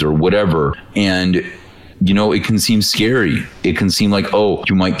vulnerabilities or whatever. And it can seem scary. It can seem like, oh,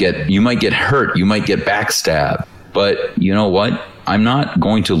 you might get hurt. You might get backstabbed. But you know what? I'm not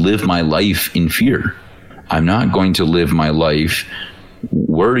going to live my life in fear. I'm not going to live my life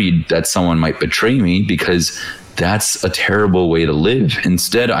worried that someone might betray me, because that's a terrible way to live.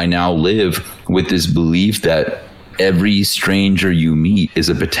 Instead, I now live with this belief that every stranger you meet is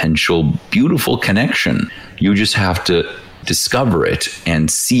a potential beautiful connection. You just have to discover it and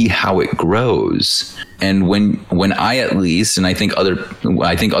see how it grows. And when I, at least, and I think other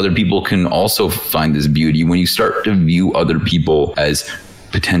people can also find this beauty, when you start to view other people as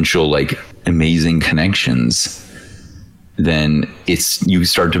potential like amazing connections, then you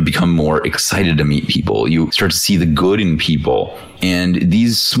start to become more excited to meet people. You start to see the good in people. And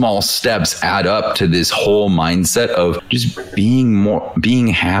these small steps add up to this whole mindset of just being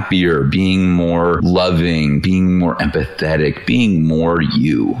happier, being more loving, being more empathetic, being more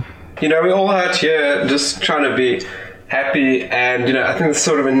you. We're all out here just trying to be happy, and I think there's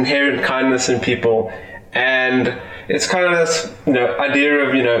sort of inherent kindness in people, and it's kind of this idea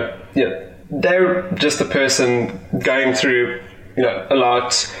of they're just a person going through a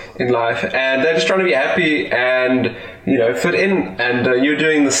lot in life, and they're just trying to be happy and fit in, and you're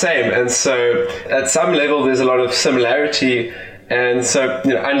doing the same. And so at some level there's a lot of similarity, And so,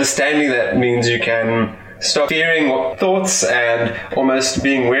 understanding that means you can stop fearing thoughts and almost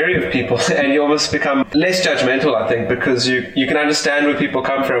being wary of people, and you almost become less judgmental, I think, because you can understand where people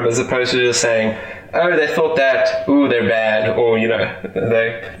come from as opposed to just saying, oh, they thought that, ooh, they're bad, or,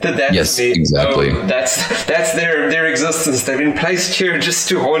 they did that yes, to me. exactly. Oh, that's their existence. They've been placed here just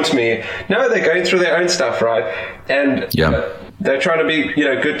to haunt me. No, they're going through their own stuff, right? And they're trying to be,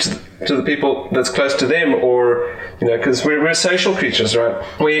 good to the people that's close to them, or, because we're social creatures, right?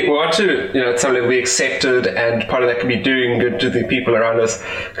 We want to, at some level, be accepted, and part of that can be doing good to the people around us.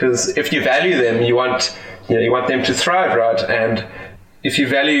 Because if you value them, you want them to thrive, right? And if you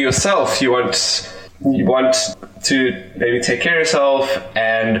value yourself, you want to maybe take care of yourself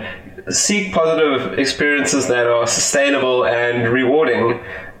and seek positive experiences that are sustainable and rewarding.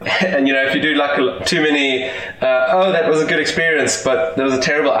 And if you do too many, that was a good experience, but there was a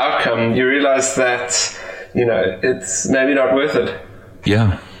terrible outcome, you realize that it's maybe not worth it.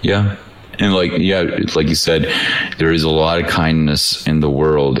 Yeah. And it's like you said, there is a lot of kindness in the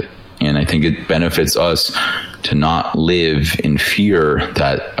world, and I think it benefits us to not live in fear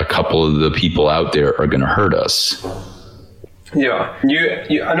that a couple of the people out there are going to hurt us. Yeah.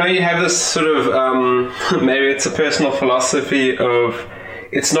 I know you have this sort of, maybe it's a personal philosophy of,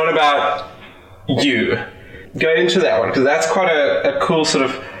 it's not about you. Go into that one, because that's quite a cool sort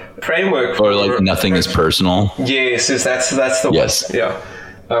of framework. Or nothing is personal. Yes, that's the one. Yes. Yeah.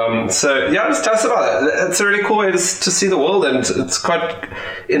 Just tell us about that. It's a really cool way to see the world, and it's quite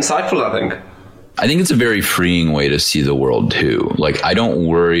insightful, I think. I think it's a very freeing way to see the world too. I don't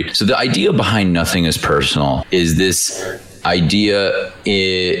worry. So the idea behind nothing is personal is this idea.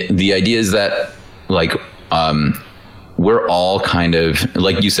 The idea is that we're all kind of,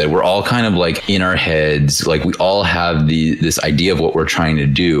 like you said, we're all kind of in our heads. We all have this idea of what we're trying to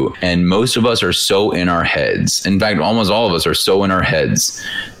do. And most of us are so in our heads. In fact, almost all of us are so in our heads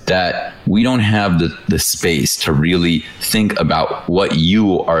that we don't have the space to really think about what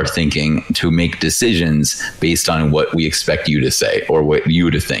you are thinking, to make decisions based on what we expect you to say or what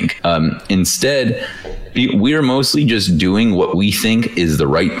you to think. Instead, we are mostly just doing what we think is the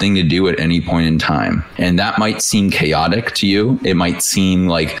right thing to do at any point in time. And that might seem chaotic to you. It might seem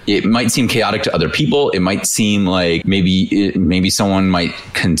chaotic to other people. It might seem like maybe someone might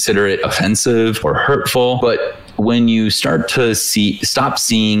consider it offensive or hurtful. But when you start to stop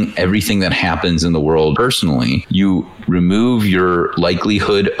seeing everything that happens in the world personally, you remove your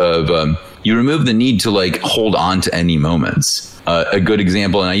likelihood of, you remove the need to hold on to any moments. A good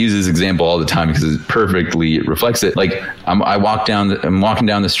example, and I use this example all the time because it perfectly reflects it. I'm walking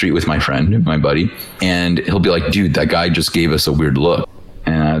down the street with my friend, my buddy, and he'll be like, dude, that guy just gave us a weird look.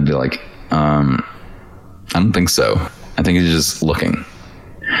 And I'd be like, I don't think so. I think he's just looking.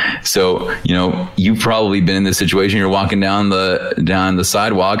 So, you've probably been in this situation. You're walking down the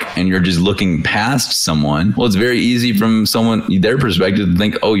sidewalk and you're just looking past someone. Well, it's very easy from their perspective to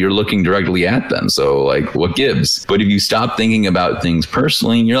think, oh, you're looking directly at them. So what gives? But if you stop thinking about things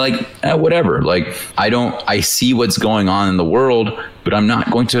personally, you're like, whatever. I see what's going on in the world, but I'm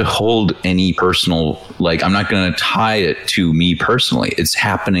not going to hold any personal, I'm not going to tie it to me personally. It's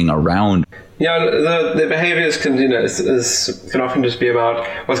happening around. Yeah, the behaviors can, can often just be about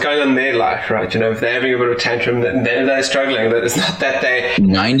what's going on in their life, right? If they're having a bit of a tantrum, then they're struggling. It's not that they...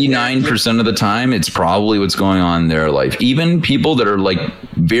 99% of the time, it's probably what's going on in their life. Even people that are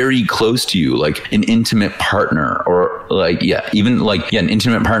very close to you, an intimate partner or an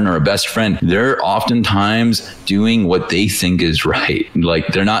intimate partner or a best friend, they're oftentimes doing what they think is right.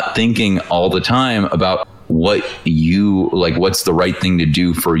 They're not thinking all the time about what's the right thing to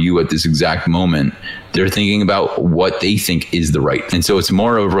do for you at this exact moment. They're thinking about what they think is the right. And so it's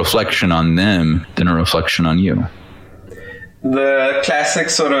more of a reflection on them than a reflection on you. The classic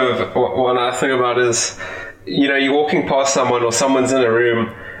sort of one I think about is, you're walking past someone or someone's in a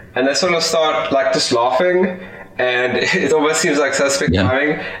room and they sort of start just laughing, and it almost seems like suspect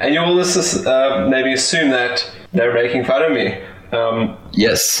timing, and you'll just maybe assume that they're making fun of me.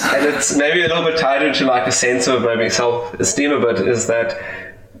 Yes. And it's maybe a little bit tied into a sense of maybe self-esteem a bit, is that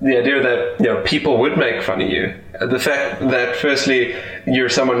the idea that, people would make fun of you. The fact that firstly, you're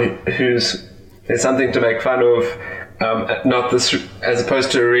someone there's something to make fun of, not this, as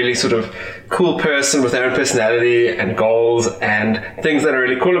opposed to a really sort of cool person with their own personality and goals and things that are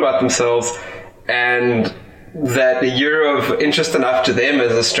really cool about themselves, and that you're of interest enough to them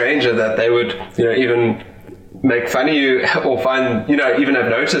as a stranger that they would, even make fun of you or find, even have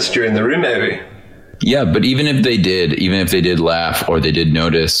noticed you in the room maybe. Yeah, but even if they did laugh, or they did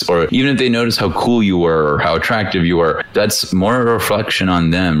notice, or even if they notice how cool you were or how attractive you were, that's more a reflection on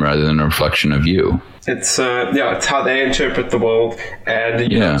them rather than a reflection of you. It's it's how they interpret the world,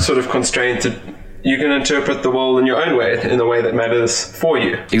 and you're sort of constrained to. You can interpret the world in your own way, in the way that matters for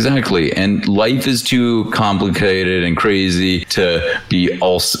you. Exactly. And life is too complicated and crazy to be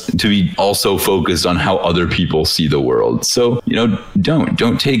also focused on how other people see the world. So,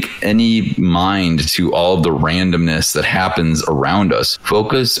 don't take any mind to all of the randomness that happens around us.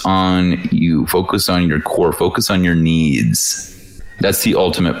 Focus on you, focus on your core, focus on your needs. That's the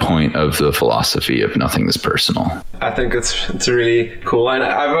ultimate point of the philosophy of nothing is personal. I think it's really cool. And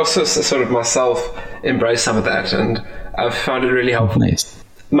I've also sort of myself embraced some of that, and I've found it really helpful. Nice.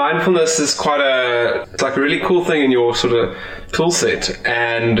 Mindfulness is it's like a really cool thing in your sort of tool set,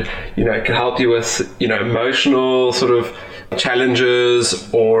 and, it can help you with, emotional sort of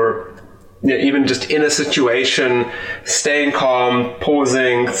challenges, or even just in a situation, staying calm,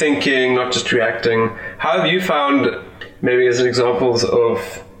 pausing, thinking, not just reacting. How have you found, maybe as examples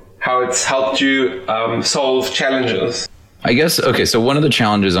of how it's helped you solve challenges? I guess, okay, so one of the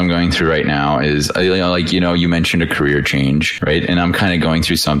challenges I'm going through right now is, you mentioned a career change, right? And I'm kind of going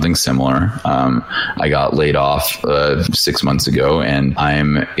through something similar. I got laid off 6 months ago, and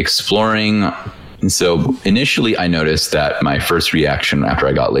I'm exploring. And so initially I noticed that my first reaction after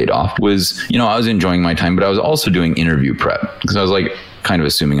I got laid off was, I was enjoying my time, but I was also doing interview prep, because I was kind of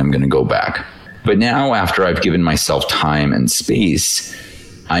assuming I'm going to go back. But now, after I've given myself time and space,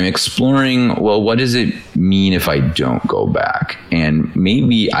 I'm exploring, well, what does it mean if I don't go back? And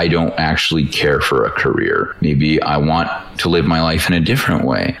maybe I don't actually care for a career. Maybe I want to live my life in a different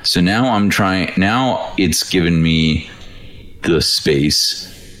way. So now now it's given me the space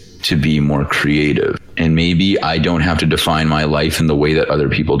to be more creative. And maybe I don't have to define my life in the way that other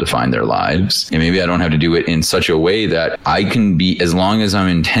people define their lives. And maybe I don't have to do it in such a way that I can be, as long as I'm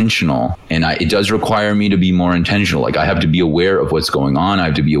intentional. And it does require me to be more intentional. I have to be aware of what's going on. I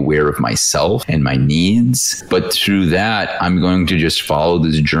have to be aware of myself and my needs. But through that, I'm going to just follow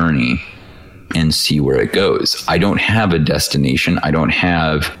this journey and see where it goes. I don't have a destination. I don't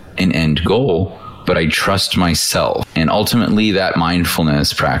have an end goal, but I trust myself. And ultimately, that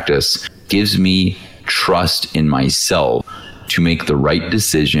mindfulness practice gives me trust in myself to make the right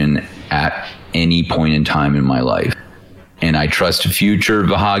decision at any point in time in my life. And I trust future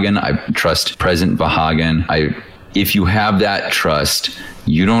Vahagn. I trust present Vahagn. If you have that trust,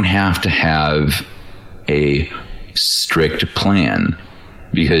 you don't have to have a strict plan,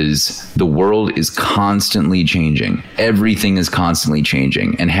 because the world is constantly changing. Everything is constantly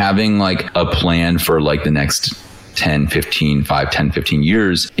changing. And having a plan for the next 10, 15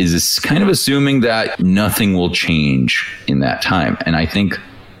 years is kind of assuming that nothing will change in that time. And I think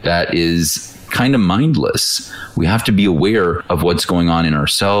that is kind of mindless. We have to be aware of what's going on in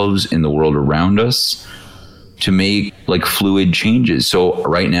ourselves, in the world around us, to make fluid changes. So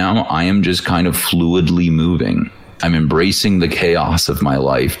right now, I am just kind of fluidly moving. I'm embracing the chaos of my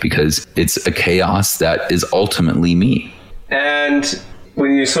life, because it's a chaos that is ultimately me. And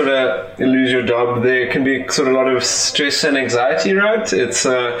when you sort of lose your job, there can be sort of a lot of stress and anxiety, right? It's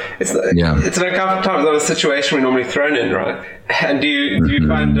an uncomfortable not a situation we're normally thrown in, right? And do you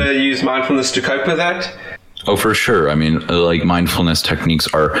find use mindfulness to cope with that? Oh, for sure. I mean, mindfulness techniques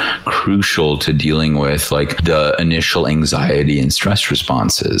are crucial to dealing with the initial anxiety and stress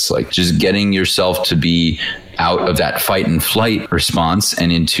responses, just getting yourself to be out of that fight and flight response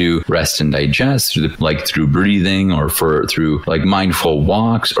and into rest and digest through breathing, or through mindful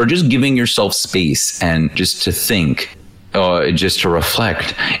walks, or just giving yourself space and just to think. Just to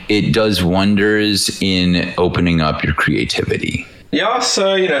reflect. It does wonders in opening up your creativity. Yeah,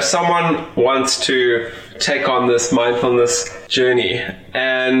 so, someone wants to take on this mindfulness journey,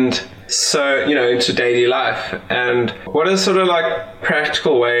 and so, into daily life. And what are sort of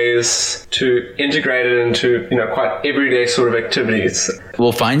practical ways to integrate it into, quite everyday sort of activities?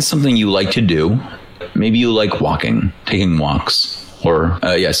 Well, find something you like to do. Maybe you like taking walks.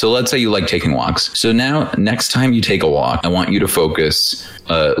 So let's say you like taking walks. So now, next time you take a walk, I want you to focus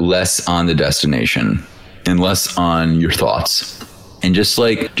less on the destination and less on your thoughts. And just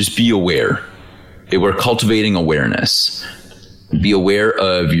be aware. We're cultivating awareness. Be aware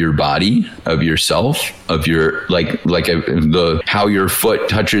of your body, of yourself, of your how your foot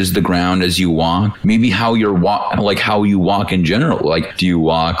touches the ground as you walk. Maybe how you walk in general. Do you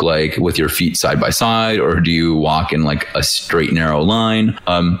walk with your feet side by side, or do you walk in a straight narrow line?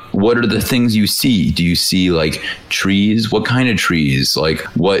 What are the things you see? Do you see trees? What kind of trees?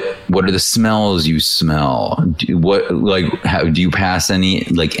 What are the smells you smell? Do you pass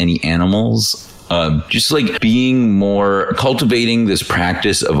any animals? Just like being more, cultivating this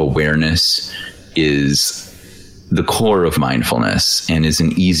practice of awareness is the core of mindfulness and is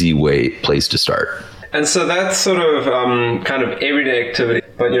an easy place to start. And so that's sort of kind of everyday activity.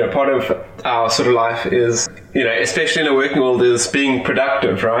 But, part of our sort of life is, especially in the working world, is being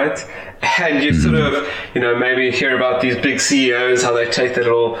productive, right? And you sort of, maybe hear about these big CEOs, how they take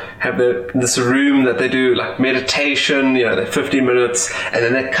this room that they do like meditation, they're 15 minutes, and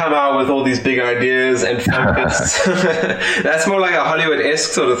then they come out with all these big ideas and focus. That's more like a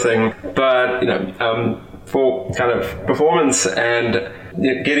Hollywood-esque sort of thing. But, for kind of performance and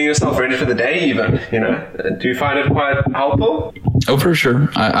getting yourself ready for the day even, do you find it quite helpful? Oh, for sure.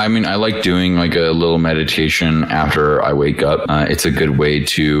 I mean, I like doing like a little meditation after I wake up. It's a good way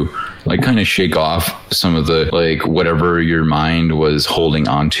to like kind of shake off some of the like whatever your mind was holding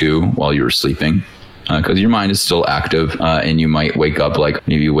on to while you were sleeping. Because your mind is still active and you might wake up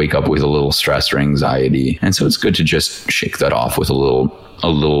maybe you wake up with a little stress or anxiety. And so it's good to just shake that off with a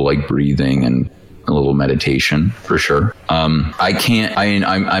little like breathing and a little meditation for sure.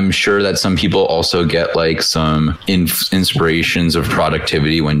 I'm sure that some people also get like some inspirations of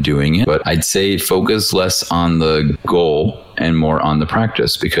productivity when doing it, but I'd say focus less on the goal and more on the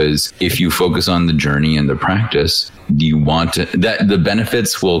practice, because if you focus on the journey and the practice, the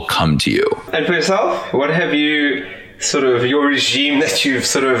benefits will come to you. And for yourself, what have you sort of your regime that you've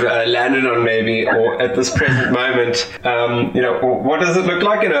sort of landed on maybe, or at this present moment, what does it look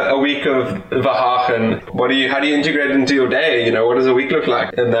like in a week of Vahagn? How do you integrate it into your day? What does a week look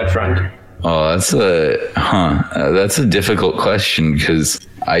like in that front? Oh, that's a difficult question, because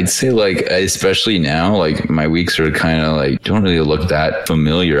I'd say like, especially now, like my weeks are kind of like, don't really look that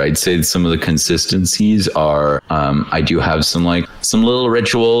familiar. I'd say some of the consistencies are, I do have some little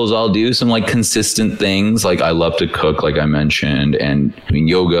rituals. I'll do some like consistent things. Like I love to cook, like I mentioned, and doing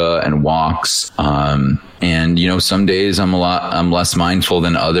yoga and walks. And, some days I'm less mindful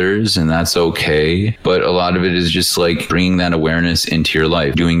than others, and that's okay. But a lot of it is just like bringing that awareness into your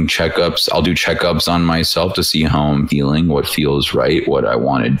life, doing checkups. I'll do checkups on myself to see how I'm feeling, what feels right, what I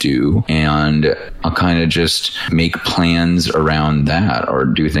want to do. And I'll kind of just make plans around that or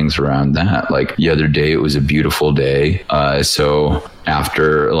do things around that. Like the other day, it was a beautiful day. So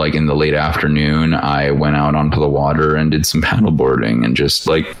after like in the late afternoon, I went out onto the water and did some paddleboarding and just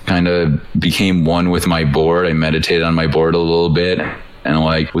like kind of became one with my board. I meditated on my board a little bit and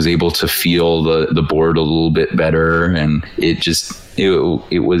like was able to feel the board a little bit better. And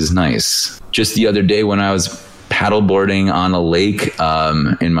it was nice. Just the other day when I was paddleboarding on a lake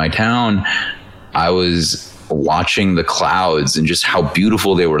in my town, I was watching the clouds and just how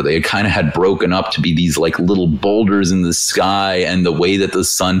beautiful they were. They kind of had broken up to be these like little boulders in the sky, and the way that the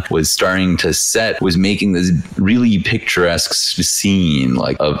sun was starting to set was making this really picturesque scene,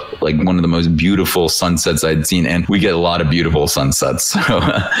 like one of the most beautiful sunsets I'd seen. And we get a lot of beautiful sunsets. So,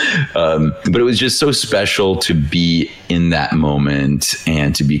 but it was just so special to be in that moment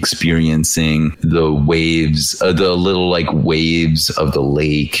and to be experiencing the waves, the little like waves of the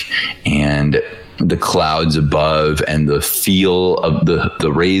lake and the clouds above and the feel of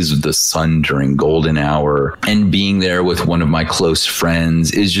the rays of the sun during golden hour, and being there with one of my close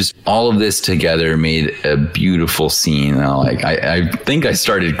friends is just all of this together made a beautiful scene. I think I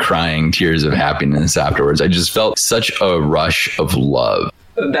started crying tears of happiness afterwards. I just felt such a rush of love.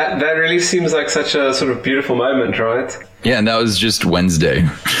 That really seems like such a sort of beautiful moment, right? Yeah, and that was just Wednesday.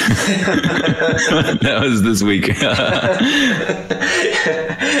 That was this week.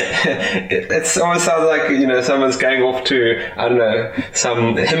 It almost sounds like, someone's going off to, I don't know,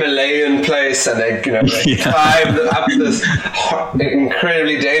 some Himalayan place, and they climb up this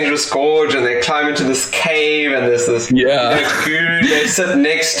incredibly dangerous gorge, and they climb into this cave, and there's this guru they sit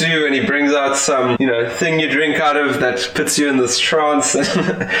next to, and he brings out some, thing you drink out of that puts you in this trance.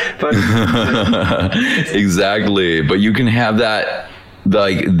 But exactly. But you can have that,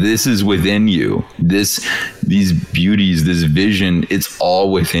 like, this is within you. These beauties, this vision, it's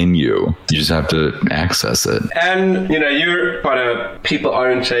all within you. You just have to access it. And, you're quite a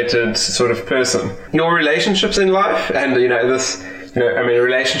people-orientated sort of person. Your relationships in life and,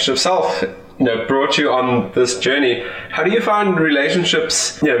 relationship self, brought you on this journey. How do you find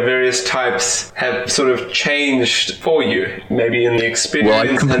relationships, various types, have sort of changed for you, maybe in the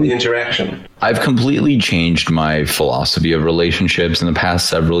experience and the interaction? I've completely changed my philosophy of relationships in the past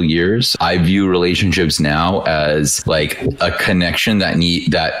several years. I view relationships now as like a connection that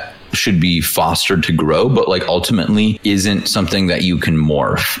should be fostered to grow, but like ultimately isn't something that you can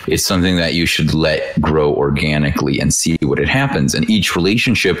morph. It's something that you should let grow organically and see what it happens. And each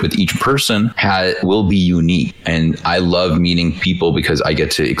relationship with each person will be unique. And I love meeting people because I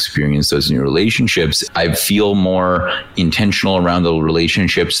get to experience those new relationships. I feel more intentional around the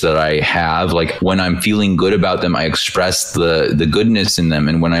relationships that I have. Like when I'm feeling good about them, I express the goodness in them.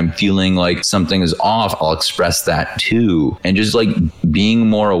 And when I'm feeling like something is off, I'll express that too. And just like being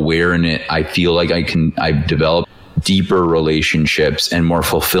more aware in it, I feel like I've developed deeper relationships and more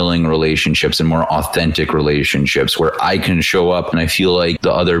fulfilling relationships and more authentic relationships where I can show up and I feel like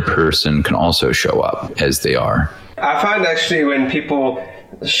the other person can also show up as they are. I find actually when people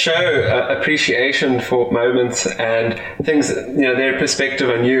show appreciation for moments and things, their perspective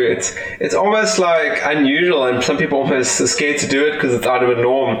on you, it's almost like unusual, and some people almost are scared to do it because it's out of a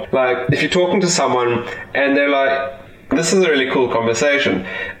norm. Like if you're talking to someone and they're like, this is a really cool conversation,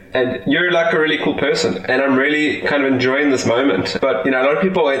 and you're like a really cool person, and I'm really kind of enjoying this moment. But, a lot of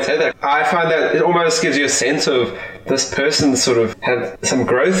people always say that. I find that it almost gives you a sense of this person sort of had some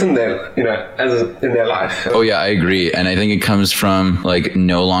growth in their, in their life. Oh yeah, I agree. And I think it comes from like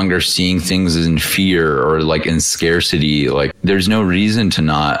no longer seeing things in fear or like in scarcity. Like there's no reason to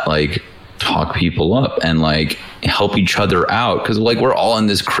not like talk people up and like help each other out, because like we're all in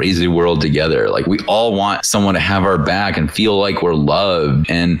this crazy world together. Like we all want someone to have our back and feel like we're loved,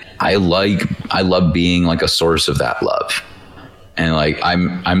 and I love being like a source of that love. And like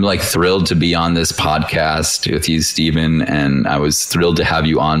I'm like thrilled to be on this podcast with you, Stephen, and I was thrilled to have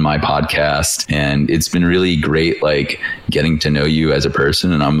you on my podcast, and it's been really great like getting to know you as a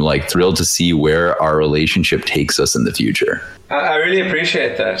person, and I'm like thrilled to see where our relationship takes us in the future. I really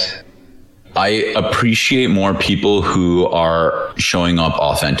appreciate that. I appreciate more people who are showing up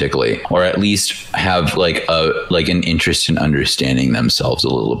authentically, or at least have like an interest in understanding themselves a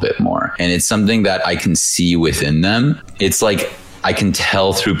little bit more. And it's something that I can see within them. It's like I can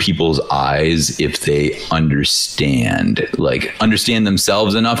tell through people's eyes if they understand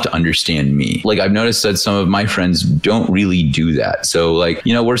themselves enough to understand me. Like I've noticed that some of my friends don't really do that. So like,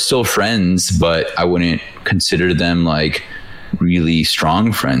 we're still friends, but I wouldn't consider them like really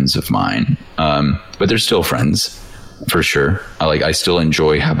strong friends of mine. But they're still friends for sure. I still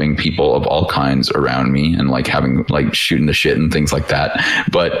enjoy having people of all kinds around me and like having like shooting the shit and things like that.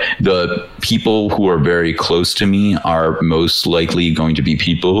 But the people who are very close to me are most likely going to be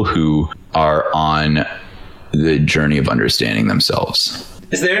people who are on the journey of understanding themselves.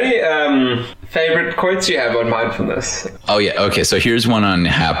 Is there any favorite quotes you have on mindfulness? Oh, yeah. Okay. So here's one on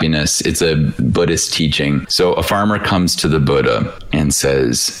happiness. It's a Buddhist teaching. So a farmer comes to the Buddha and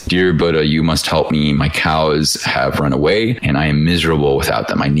says, "Dear Buddha, you must help me. My cows have run away and I am miserable without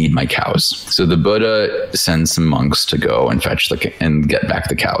them. I need my cows." So the Buddha sends some monks to go and fetch and get back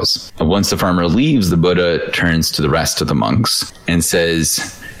the cows. Once the farmer leaves, the Buddha turns to the rest of the monks and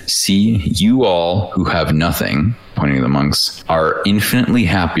says, "See, you all who have nothing," pointing to the monks, "are infinitely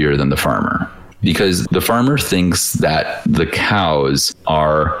happier than the farmer." Because the farmer thinks that the cows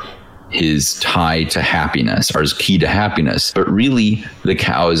are his tie to happiness, or his key to happiness. But really, the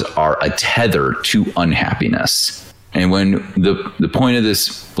cows are a tether to unhappiness. And when the point of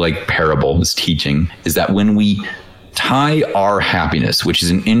this like parable, this teaching, is that when we tie our happiness, which is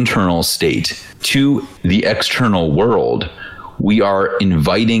an internal state, to the external world, we are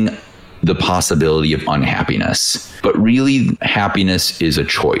inviting the possibility of unhappiness. But really, happiness is a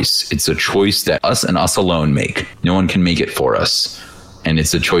choice. It's a choice that us and us alone make. No one can make it for us. And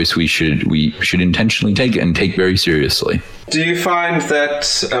it's a choice we should intentionally take and take very seriously. Do you find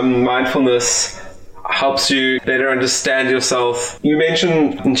that mindfulness helps you better understand yourself? You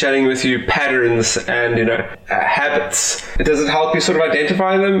mentioned in chatting with you patterns and habits. Does it help you sort of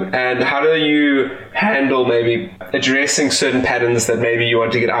identify them? And how do you handle maybe addressing certain patterns that maybe you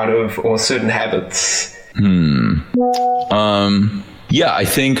want to get out of, or certain habits? Yeah, I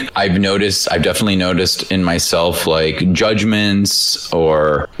think I've definitely noticed in myself like judgments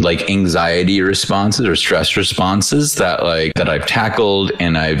or like anxiety responses or stress responses that I've tackled.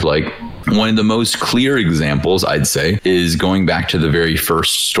 And I've one of the most clear examples, I'd say, is going back to the very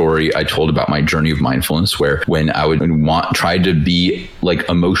first story I told about my journey of mindfulness, where when I would try to be like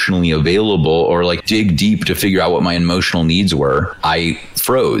emotionally available or like dig deep to figure out what my emotional needs were, I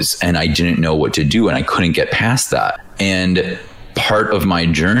froze and I didn't know what to do and I couldn't get past that. And part of my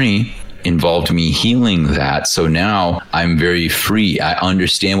journey involved me healing that. So now I'm very free. I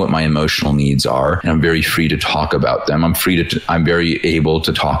understand what my emotional needs are, and I'm very free to talk about them. I'm very able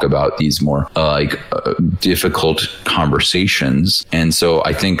to talk about these more difficult conversations. And so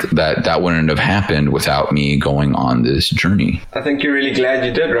I think that wouldn't have happened without me going on this journey. I think you're really glad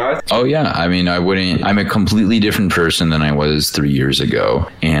you did, right? Oh yeah. I mean, I'm a completely different person than I was 3 years ago,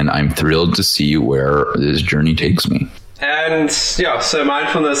 and I'm thrilled to see where this journey takes me. And yeah, so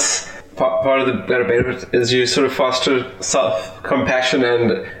mindfulness, part of the better benefit is you sort of foster self-compassion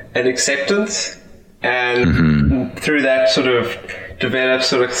and acceptance, and through that sort of develop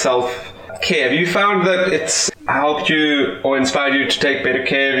sort of self-care. Have you found that it's helped you or inspired you to take better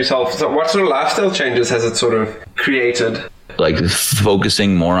care of yourself? So what sort of lifestyle changes has it sort of created? Like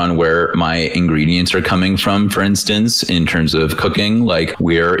focusing more on where my ingredients are coming from, for instance, in terms of cooking, like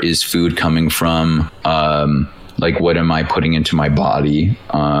where is food coming from? Like what am I putting into my body?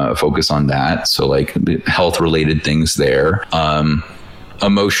 Focus on that. So like health related things there.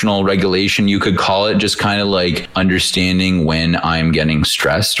 Emotional regulation, you could call it, just kind of like understanding when I'm getting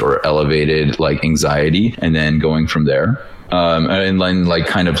stressed or elevated, like anxiety, and then going from there. And then like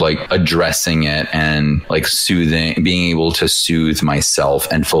kind of like addressing it and like being able to soothe myself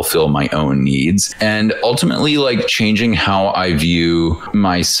and fulfill my own needs, and ultimately like changing how I view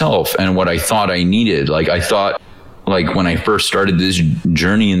myself and what I thought I needed. Like I thought, like when I first started this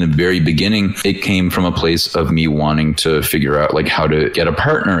journey in the very beginning, it came from a place of me wanting to figure out like how to get a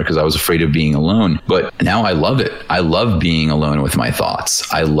partner because I was afraid of being alone. But now I love it. I love being alone with my thoughts.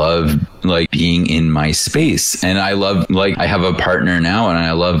 I love like being in my space, and I love like I have a partner now, and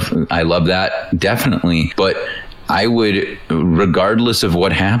I love that definitely. But I would, regardless of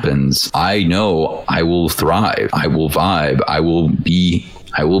what happens, I know I will thrive. I will vibe. I will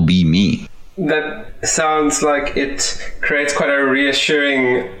be me. That sounds like it creates quite a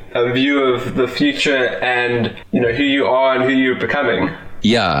reassuring view of the future and, you know, who you are and who you're becoming.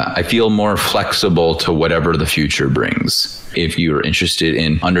 Yeah, I feel more flexible to whatever the future brings. If you're interested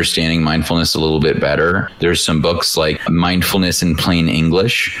in understanding mindfulness a little bit better, there's some books like Mindfulness in Plain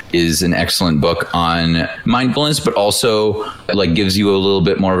English is an excellent book on mindfulness, but also like gives you a little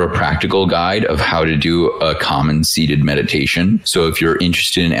bit more of a practical guide of how to do a common seated meditation. So if you're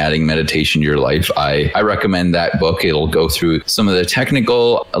interested in adding meditation to your life, I recommend that book. It'll go through some of the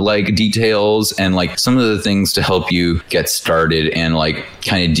technical like details and like some of the things to help you get started and like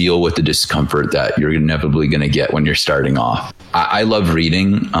kind of deal with the discomfort that you're inevitably going to get when you're starting off. I love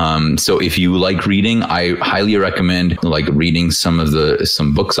reading. So if you like reading, I highly recommend like reading some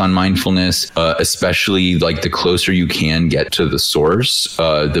books on mindfulness, especially like the closer you can get to the source,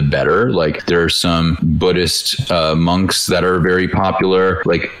 the better. Like there are some Buddhist monks that are very popular,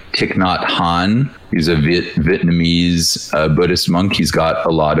 like Thich Nhat Hanh. He's a Vietnamese Buddhist monk. He's got a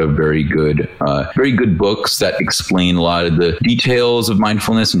lot of very good books that explain a lot of the details of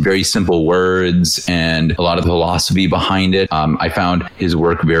mindfulness in very simple words and a lot of the philosophy behind it. I found his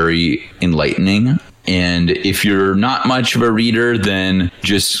work very enlightening. And if you're not much of a reader, then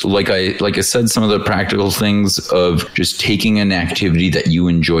just like I said, some of the practical things of just taking an activity that you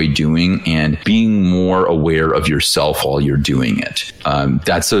enjoy doing and being more aware of yourself while you're doing it.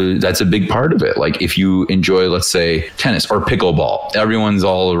 That's a big part of it. Like if you enjoy, let's say, tennis or pickleball, everyone's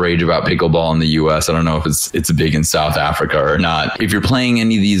all the rage about pickleball in the US. I don't know if it's big in South Africa or not. If you're playing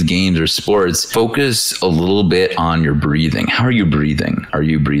any of these games or sports, focus a little bit on your breathing. How are you breathing? Are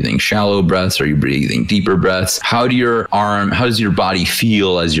you breathing shallow breaths? Are you breathing deeper breaths? How does your body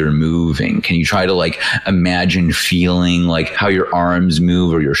feel as you're moving? Can you try to like imagine feeling like how your arms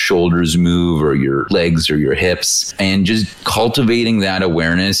move or your shoulders move or your legs or your hips? And just cultivating that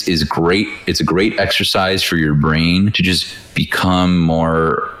awareness is great. It's a great exercise for your brain to just become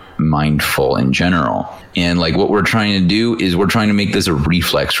more mindful in general. And like what we're trying to do is we're trying to make this a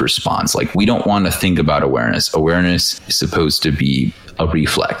reflex response. Like we don't want to think about awareness. Awareness is supposed to be a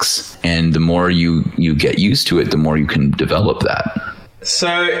reflex. And the more you get used to it, the more you can develop that. So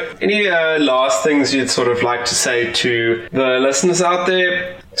any last things you'd sort of like to say to the listeners out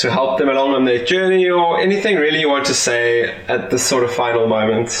there to help them along on their journey, or anything really you want to say at this sort of final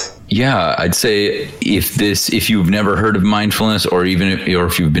moment? Yeah, I'd say if you've never heard of mindfulness or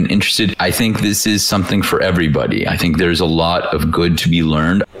if you've been interested, I think this is something for everybody. I think there's a lot of good to be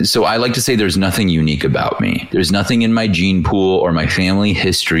learned. So I like to say there's nothing unique about me. There's nothing in my gene pool or my family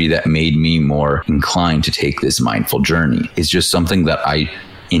history that made me more inclined to take this mindful journey. It's just something that I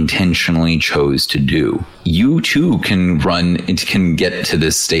intentionally chose to do. You too can get to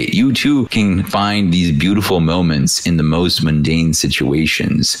this state. You too can find these beautiful moments in the most mundane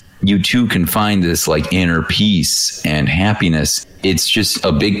situations. you too can find this like inner peace and happiness. It's just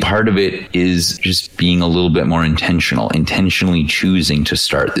a big part of it is just being a little bit more intentionally choosing to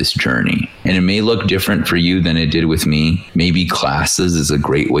start this journey. And it may look different for you than it did with me. Maybe classes is a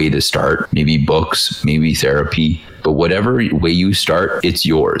great way to start, maybe books, maybe therapy. But whatever way you start, it's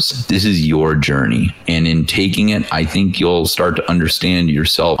yours. This is your journey. And in taking it, I think you'll start to understand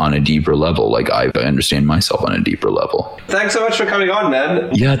yourself on a deeper level. Like I understand myself on a deeper level. Thanks so much for coming on, man.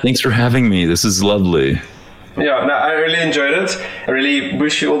 Yeah, thanks for having me. This is lovely. Yeah, no, I really enjoyed it. I really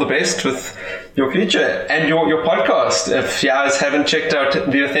wish you all the best with your future and your podcast. If you guys haven't checked out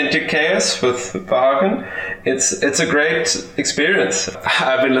The Authentic Chaos with Vahagn, it's a great experience.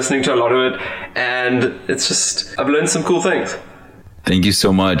 I've been listening to a lot of it, and it's just, I've learned some cool things. Thank you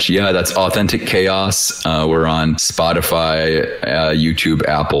so much. Yeah, that's Authentic Chaos. We're on Spotify, YouTube,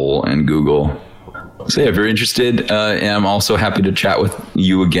 Apple, and Google. So yeah, if you're interested, I'm also happy to chat with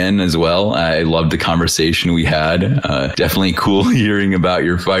you again as well. I loved the conversation we had. Definitely cool hearing about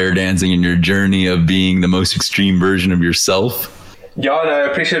your fire dancing and your journey of being the most extreme version of yourself. Yeah, no,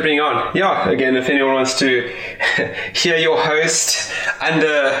 I appreciate being on. Yeah, again, if anyone wants to hear your host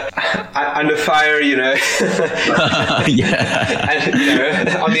under fire, you know, yeah, and, you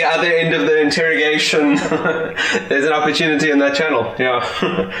know, on the other end of the interrogation, there's an opportunity in that channel.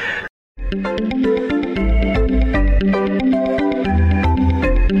 Yeah.